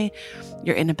some way,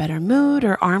 you're in a better mood,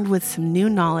 or armed with some new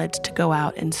knowledge to go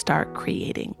out and start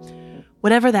creating.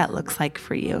 Whatever that looks like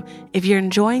for you. If you're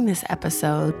enjoying this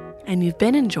episode, and you've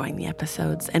been enjoying the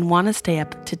episodes and want to stay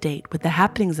up to date with the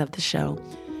happenings of the show,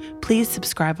 please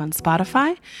subscribe on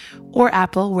Spotify or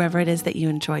Apple, wherever it is that you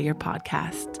enjoy your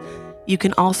podcast. You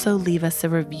can also leave us a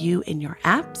review in your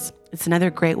apps. It's another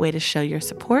great way to show your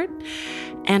support.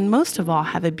 And most of all,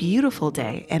 have a beautiful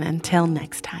day. And until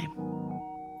next time.